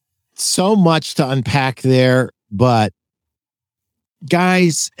 So much to unpack there, but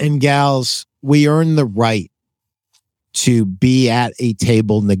guys and gals, we earn the right to be at a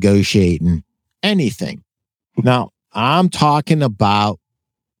table negotiating anything. Now, I'm talking about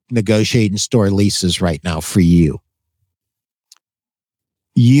negotiating store leases right now for you.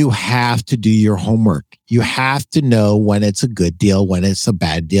 You have to do your homework. You have to know when it's a good deal, when it's a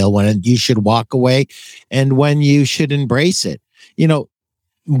bad deal, when you should walk away, and when you should embrace it.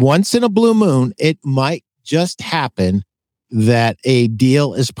 Once in a blue moon, it might just happen that a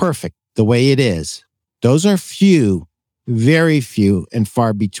deal is perfect the way it is. Those are few, very few and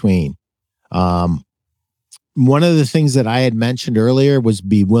far between. One of the things that I had mentioned earlier was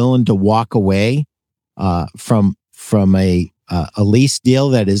be willing to walk away from a lease deal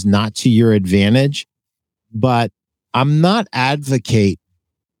that is not to your advantage. But I'm not advocate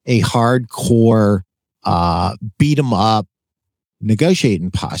a hardcore beat 'em up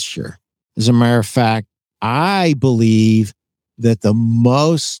negotiating posture. As a matter of fact, I believe that the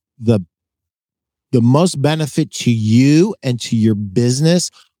most benefit to you and to your business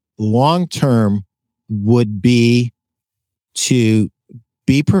long term would be to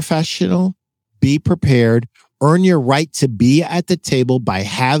be professional, be prepared, earn your right to be at the table by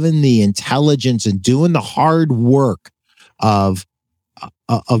having the intelligence and doing the hard work of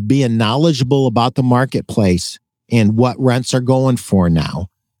being knowledgeable about the marketplace and what rents are going for now.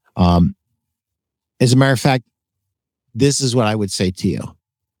 Um, as a matter of fact, this is what I would say to you.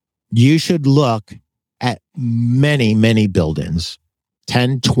 You should look at many, many buildings,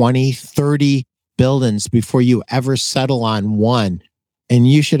 10, 20, 30 buildings before you ever settle on one. And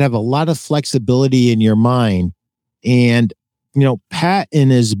you should have a lot of flexibility in your mind. And, Pat in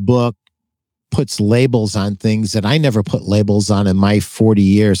his book puts labels on things that I never put labels on in my 40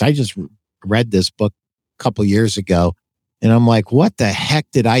 years. I just read this book a couple years ago. And I'm like, what the heck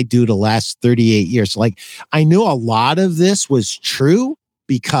did I do the last 38 years? Like, I knew a lot of this was true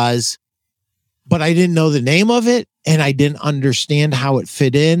but I didn't know the name of it and I didn't understand how it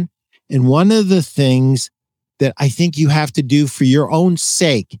fit in. And one of the things that I think you have to do for your own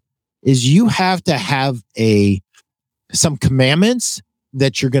sake is you have to have some commandments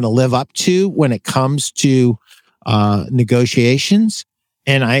that you're going to live up to when it comes to negotiations.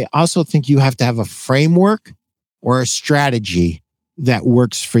 And I also think you have to have a framework or a strategy that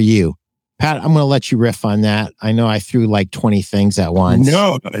works for you. Pat, I'm going to let you riff on that. I know I threw like 20 things at once.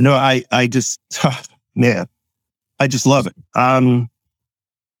 No, I just, man, I just love it.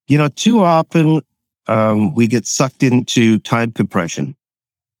 Too often we get sucked into time compression.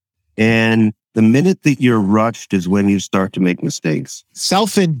 And the minute that you're rushed is when you start to make mistakes.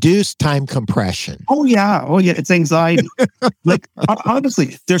 Self-induced time compression. Oh, yeah. It's anxiety. Like,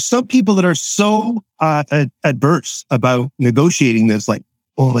 honestly, there's some people that are so adverse about negotiating this, like,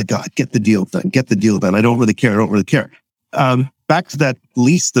 oh my God, get the deal done. I don't really care. Back to that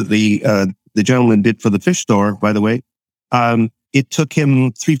lease that the gentleman did for the fish store, by the way, it took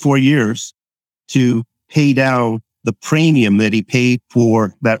him 3-4 years to pay down the premium that he paid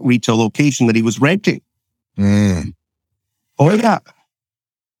for that retail location that he was renting. Mm. Oh yeah.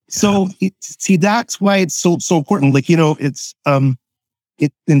 So see, that's why it's so important. Like, it's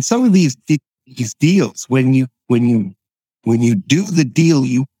in some of these deals, when you do the deal,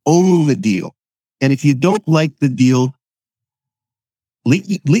 you own the deal. And if you don't like the deal,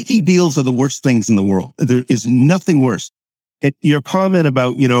 leaky deals are the worst things in the world. There is nothing worse. Your comment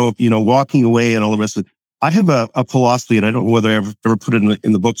about, walking away and all the rest of it. I have a philosophy, and I don't know whether I ever put it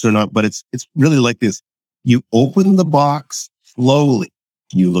in the books or not, but it's really like this. You open the box slowly.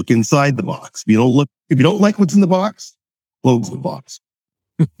 You look inside the box. If you don't like what's in the box, close the box.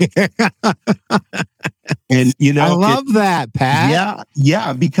 And I love that, Pat.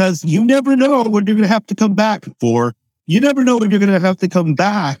 Yeah, because you never know when you're going to have to come back for. You never know when you're going to have to come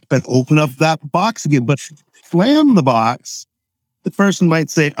back and open up that box again. But slam the box, the person might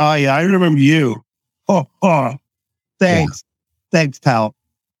say, "Oh yeah, I remember you. Oh, thanks, thanks, pal."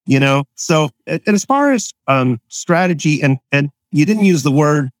 So and as far as strategy, and you didn't use the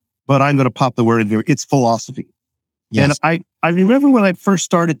word, but I'm going to pop the word in here. It's philosophy. Yes. And I remember when I first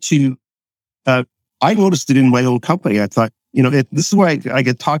started to, I noticed it in my own company. I thought, this is why I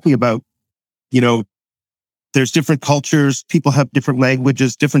get talking about, there's different cultures, people have different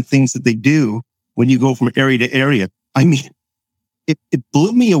languages, different things that they do when you go from area to area. I mean, it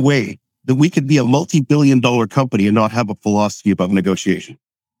blew me away that we could be a multi-billion-dollar company and not have a philosophy about negotiation.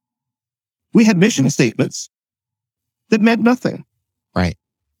 We had mission statements that meant nothing. Right.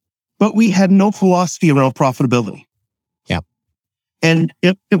 But we had no philosophy around profitability. Yeah. And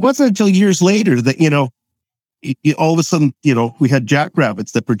it wasn't until years later that, all of a sudden, we had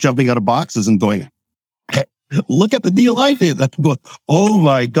jackrabbits that were jumping out of boxes and going, hey, look at the deal I did. That's going, oh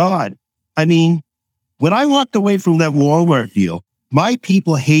my God. I mean, when I walked away from that Walmart deal, my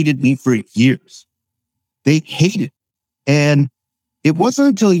people hated me for years. They hated. And it wasn't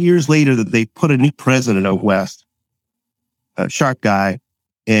until years later that they put a new president out west, a sharp guy,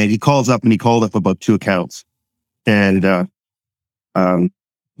 and he called up about 2 accounts. And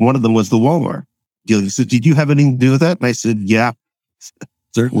one of them was the Walmart deal. He said, "Did you have anything to do with that?" And I said, "Yeah,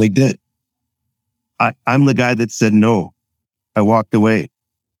 certainly did." I'm the guy that said no. I walked away.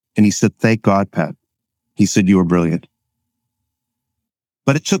 And he said, "Thank God, Pat." He said, "You were brilliant."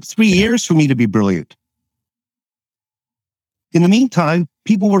 But it took 3 years for me to be brilliant. In the meantime,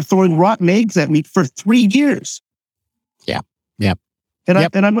 people were throwing rotten eggs at me for 3 years. Yeah. And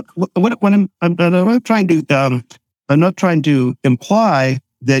I'm not trying to imply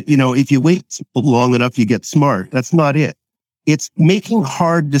that, if you wait long enough, you get smart. That's not it. It's making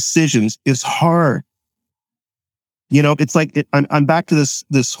hard decisions is hard. It's like, I'm back to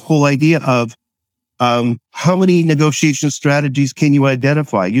this whole idea of, how many negotiation strategies can you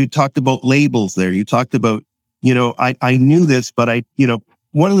identify? You talked about labels there. You talked about, I knew this, but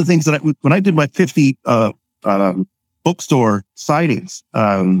one of the things that when I did my 50, bookstore sightings,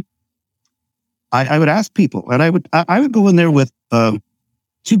 I would ask people, and I would go in there with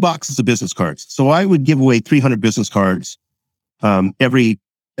 2 boxes of business cards. So I would give away 300 business cards every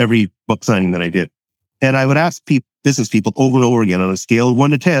every book signing that I did. And I would ask business people over and over again on a scale of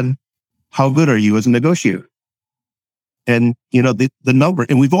 1 to 10, how good are you as a negotiator? And, the number,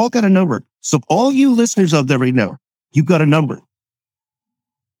 and we've all got a number. So all you listeners out there right now, you've got a number.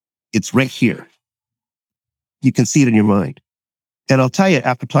 It's right here. You can see it in your mind. And I'll tell you,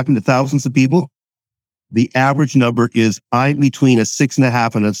 after talking to thousands of people, the average number is I'm between a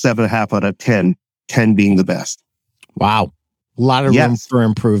 6.5 and a 7.5 out of 10, 10 being the best. Wow. A lot of room for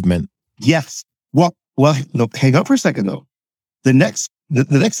improvement. Yes. Well, no, hang on for a second though. The next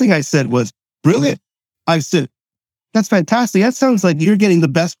thing I said was, brilliant. I said, that's fantastic. That sounds like you're getting the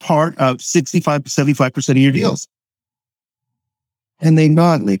best part of 65 to 75% of your deals. And they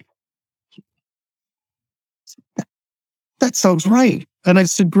nod like, that sounds right. And I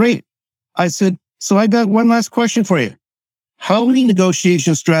said, great. I said, so I got one last question for you. How many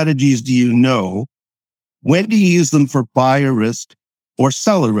negotiation strategies do you know? When do you use them for buyer risk or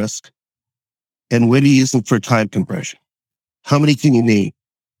seller risk? And when do you use them for time compression? How many can you name?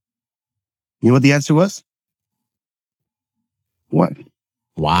 You know what the answer was? What?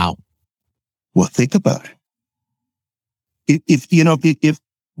 Wow. Well, think about it.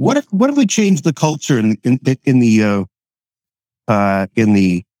 What if we change the culture in the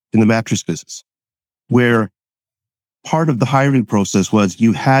mattress business, where part of the hiring process was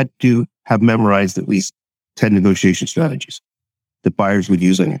you had to have memorized at least 10 negotiation strategies that buyers would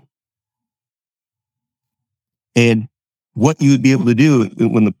use on you. And what you would be able to do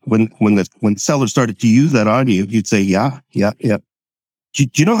when sellers started to use that on you, you'd say, yeah. Do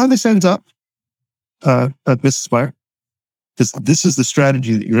you know how this ends up, Mrs. Buyer? Because this is the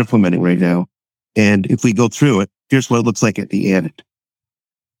strategy that you're implementing right now. And if we go through it, here's what it looks like at the end.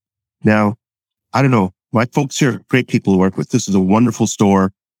 Now, I don't know. My folks here are great people to work with. This is a wonderful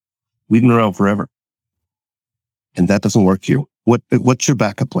store. We've been around forever. And that doesn't work here. What's your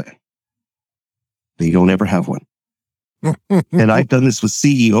backup plan? They don't ever have one. And I've done this with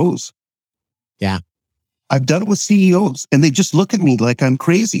CEOs. Yeah. I've done it with CEOs and they just look at me like I'm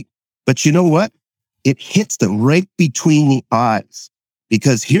crazy. But you know what? It hits them right between the eyes,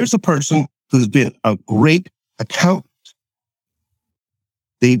 because here's a person who's been a great accountant.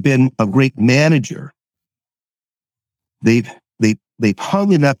 They've been a great manager. They've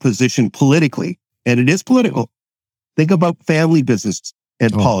hung in that position politically, and it is political. Think about family business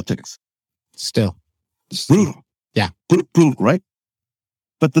and politics. Still. Brutal. Yeah. Brutal, right?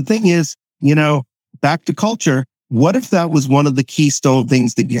 But the thing is, back to culture, what if that was one of the keystone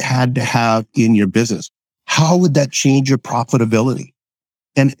things that you had to have in your business? How would that change your profitability?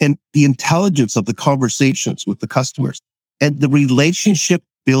 And the intelligence of the conversations with the customers and the relationship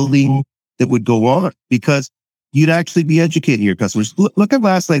building that would go on, because you'd actually be educating your customers. Look at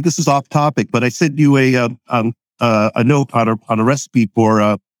last night. This is off topic, but I sent you a note on a recipe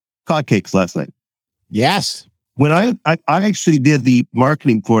for cod cakes last night. Yes. When I actually did the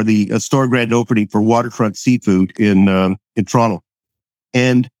marketing for the store grand opening for Waterfront Seafood in Toronto,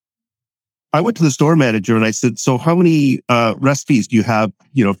 and I went to the store manager and I said, "So how many recipes do you have,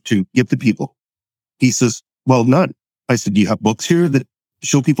 to give to people?" He says, "Well, none." I said, "Do you have books here that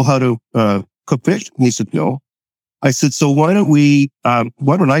show people how to cook fish?" And he said, "No." I said, "So why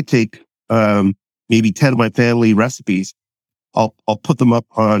don't I take maybe 10 of my family recipes? I'll put them up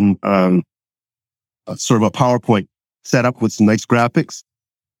on sort of a PowerPoint set up with some nice graphics,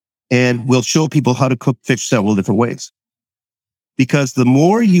 and we'll show people how to cook fish several different ways." Because the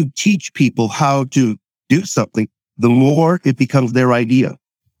more you teach people how to do something, the more it becomes their idea.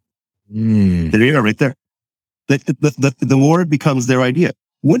 There you are, right there. The more it becomes their idea.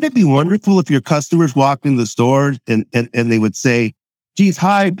 Wouldn't it be wonderful if your customers walked in the store and they would say, "Geez,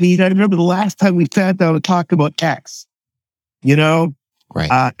 hi, Pete, I remember the last time we sat down and talked about X."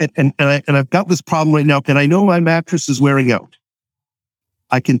 Right. And I've got this problem right now, and I know my mattress is wearing out.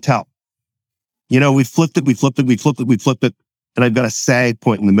 I can tell. We flipped it, and I've got a sag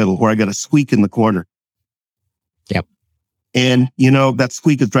point in the middle, or I got a squeak in the corner. Yep. And, that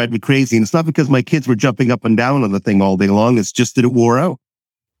squeak is driving me crazy. And it's not because my kids were jumping up and down on the thing all day long. It's just that it wore out.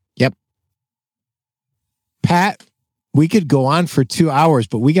 Yep. Pat, we could go on for 2 hours,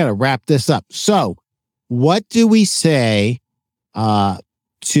 but we got to wrap this up. So what do we say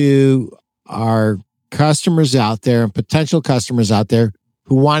to our customers out there and potential customers out there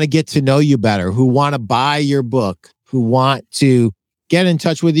who want to get to know you better, who want to buy your book, who want to get in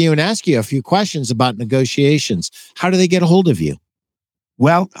touch with you and ask you a few questions about negotiations? How do they get a hold of you?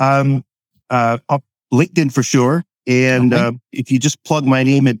 Well, LinkedIn for sure. And if you just plug my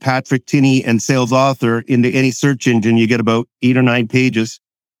name in Patrick Tinney and sales author into any search engine, you get about 8 or 9 pages.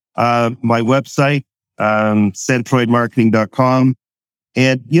 My website, centroidmarketing.com.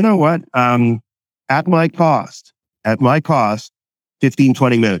 And you know what? At my cost, 15,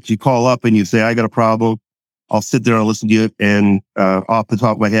 20 minutes, you call up and you say, I got a problem. I'll sit there and listen to you. And off the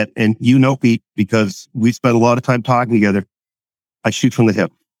top of my head, and you know, Pete, because we spent a lot of time talking together, I shoot from the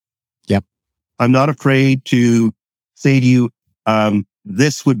hip. Yep. I'm not afraid to say to you,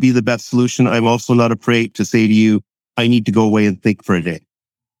 this would be the best solution. I'm also not afraid to say to you, I need to go away and think for a day.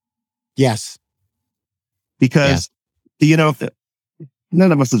 Yes. Because, you know,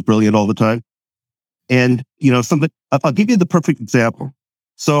 none of us is brilliant all the time. And, you know, I'll give you the perfect example.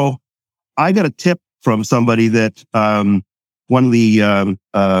 So I got a tip from somebody that one of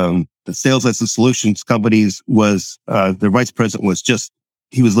the sales as a solutions companies was, their vice president was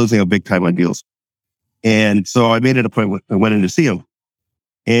he was losing a big time on deals. And so I made it a point, I went in to see him.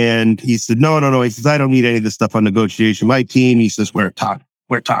 And he said, no. He says, I don't need any of this stuff on negotiation. My team, he says, we're top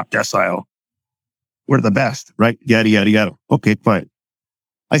decile. We're the best, right? Yada, yada, yada. Okay, fine.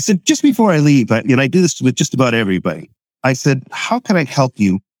 I said, just before I leave, and I do this with just about everybody. I said, how can I help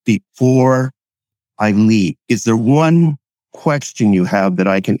you before I leave? Is there one question you have that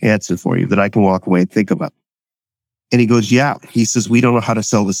I can answer for you, that I can walk away and think about? And he goes, yeah. He says, we don't know how to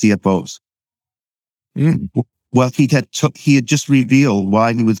sell the CFOs. Mm. Well, he had just revealed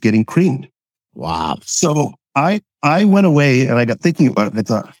why he was getting creamed. Wow. So I went away and I got thinking about it. And I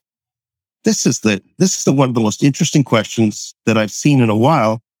thought, this is the one of the most interesting questions that I've seen in a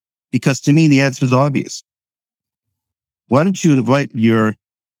while, because to me, the answer is obvious. Why don't you invite your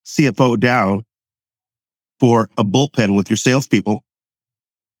CFO down for a bullpen with your salespeople,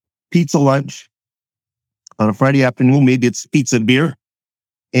 pizza lunch on a Friday afternoon, maybe it's pizza and beer,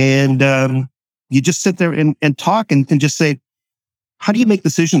 and you just sit there and talk and just say, how do you make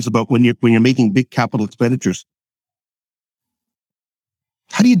decisions about when you're making big capital expenditures?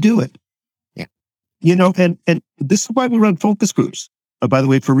 How do you do it? Yeah. You know, and this is why we run focus groups. By the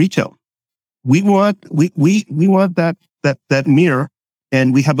way, for retail, we want that mirror,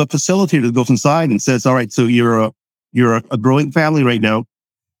 and we have a facilitator that goes inside and says, all right, so you're a growing family right now.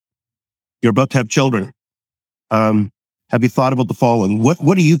 You're about to have children. Have you thought about the following?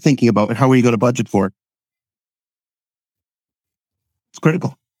 What are you thinking about, and how are you going to budget for it? It's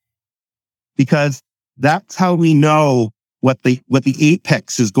critical, because that's how we know what the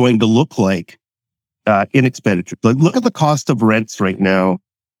apex is going to look like in expenditure. Like, look at the cost of rents right now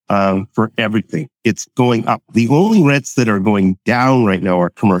for everything. It's going up. The only rents that are going down right now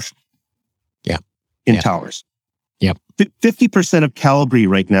are commercial. Yeah. In towers. Yep. 50% of Calgary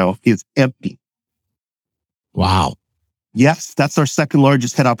right now is empty. Wow. Yes, that's our second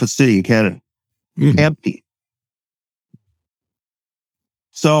largest head office city in Canada. Mm. Empty.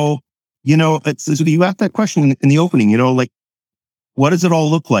 So, you know, you asked that question in the opening, you know, like, what does it all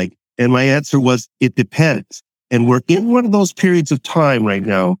look like? And my answer was, it depends. And we're in one of those periods of time right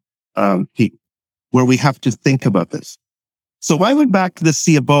now, Pete, where we have to think about this. So I went back to the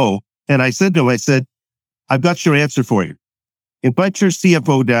CFO and I said to him, I've got your answer for you. Invite your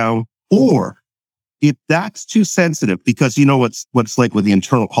CFO down, or if that's too sensitive, because you know what it's like with the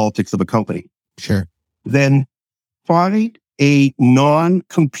internal politics of a company. Sure. Then find a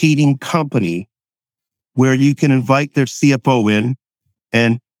non-competing company where you can invite their CFO in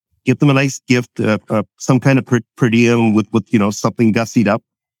and give them a nice gift, some kind of per diem with you know, something gussied up,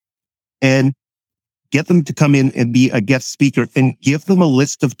 and get them to come in and be a guest speaker, and give them a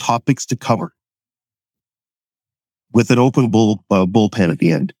list of topics to cover with an open bullpen at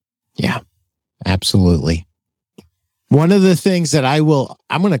the end. Yeah, absolutely. One of the things that I'm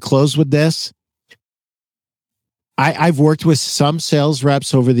going to close with this. I've worked with some sales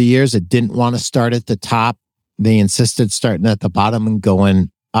reps over the years that didn't want to start at the top. They insisted starting at the bottom and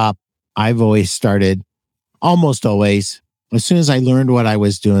going up. I've almost always, as soon as I learned what I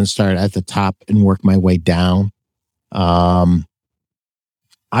was doing, start at the top and work my way down. I'm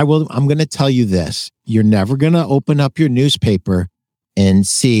going to tell you this. You're never going to open up your newspaper and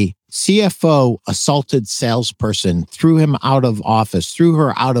see CFO assaulted salesperson, threw her out of office.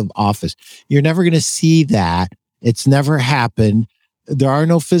 You're never going to see that. It's never happened. There are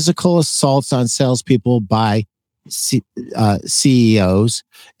no physical assaults on salespeople by CEOs.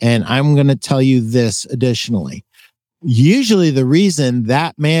 And I'm going to tell you this additionally. Usually the reason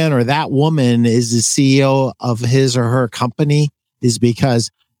that man or that woman is the CEO of his or her company is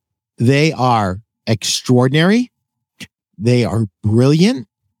because they are extraordinary, they are brilliant,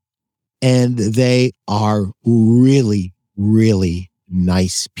 and they are really, really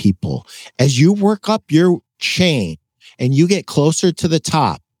nice people. As you work up your chain and you get closer to the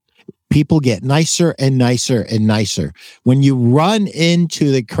top, people get nicer and nicer and nicer. When you run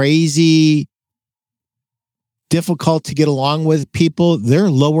into the crazy difficult to get along with people, they're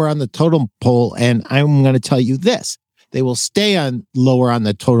lower on the totem pole. And I'm going to tell you this, they will stay on lower on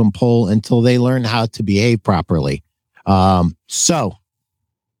the totem pole until they learn how to behave properly. So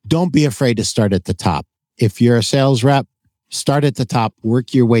don't be afraid to start at the top. If you're a sales rep, start at the top,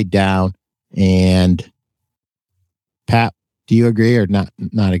 work your way down. And Pat, do you agree or not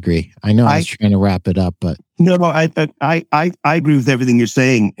agree? I know I was trying to wrap it up, but no, I agree with everything you're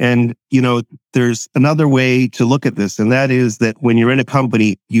saying. And, there's another way to look at this. And that is that when you're in a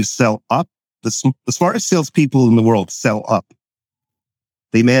company, you sell up. The smartest salespeople in the world sell up.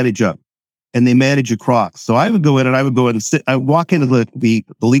 They manage up and they manage across. So I would go in and sit, I walk into the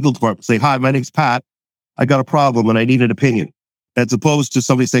legal department and say, hi, my name's Pat. I got a problem and I need an opinion. As opposed to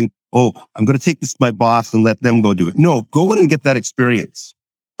somebody saying, oh, I'm going to take this to my boss and let them go do it. No, go in and get that experience.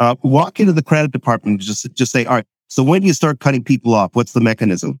 Walk into the credit department and just say, all right, so when do you start cutting people off? What's the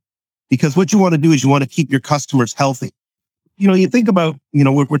mechanism? Because what you want to do is you want to keep your customers healthy. You think about,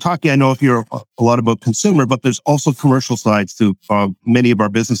 we're talking, I know if you're a lot about consumer, but there's also commercial sides to many of our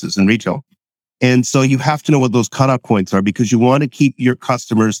businesses in retail. And so you have to know what those cutoff points are because you want to keep your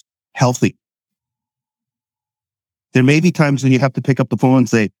customers healthy. There may be times when you have to pick up the phone and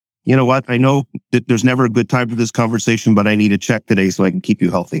say, you know what? I know that there's never a good time for this conversation, but I need a check today so I can keep you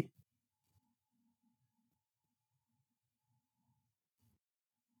healthy.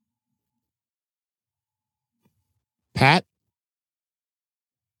 Pat,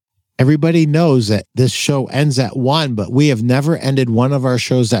 everybody knows that this show ends at 1, but we have never ended one of our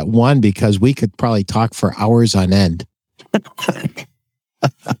shows at 1 because we could probably talk for hours on end.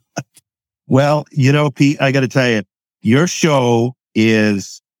 Well, Pete, I got to tell you, your show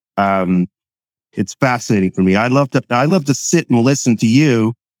is, it's fascinating for me. I love to sit and listen to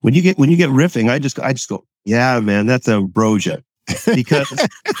you. When you get riffing, I just go, yeah, man, that's a broja. Because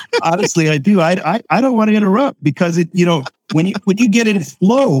honestly, I do. I don't want to interrupt because when you get in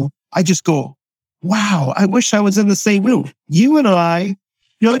flow, I just go, wow, I wish I was in the same room. You and I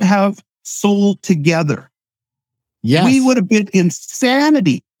don't have soul together. Yes. We would have been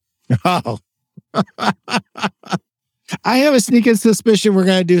insanity. Oh. I have a sneaking suspicion we're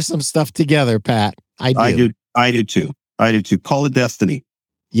going to do some stuff together, Pat. I do too. Call it destiny.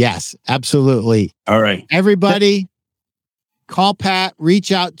 Yes, absolutely. All right. Everybody, call Pat,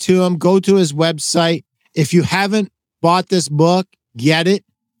 reach out to him, go to his website. If you haven't bought this book, get it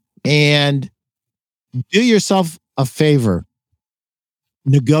and do yourself a favor.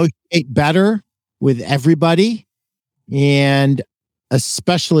 Negotiate better with everybody and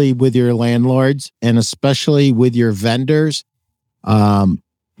especially with your landlords and especially with your vendors.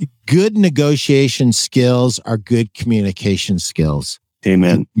 Good negotiation skills are good communication skills.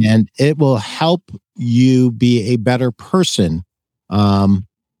 Amen. And it will help you be a better person. And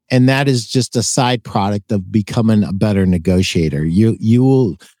that is just a side product of becoming a better negotiator. You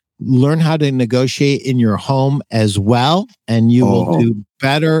will learn how to negotiate in your home as well, and you will do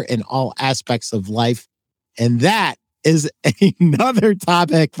better in all aspects of life. And that is another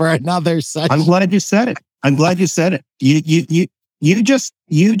topic for another session. I'm glad you said it. You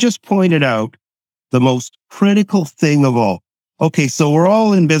just pointed out the most critical thing of all. Okay, so we're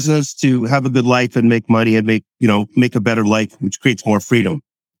all in business to have a good life and make money and make a better life, which creates more freedom.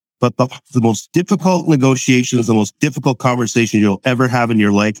 But the most difficult negotiations, the most difficult conversations you'll ever have in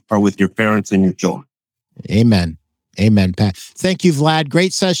your life are with your parents and your children. Amen. Amen, Pat. Thank you, Vlad.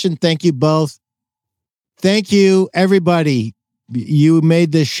 Great session. Thank you both. Thank you, everybody. You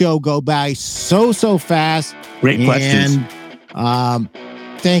made this show go by so fast. Great questions. And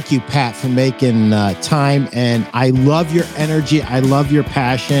thank you, Pat, for making time. And I love your energy. I love your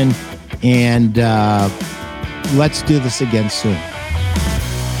passion. And let's do this again soon.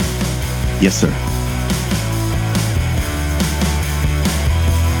 Yes, sir.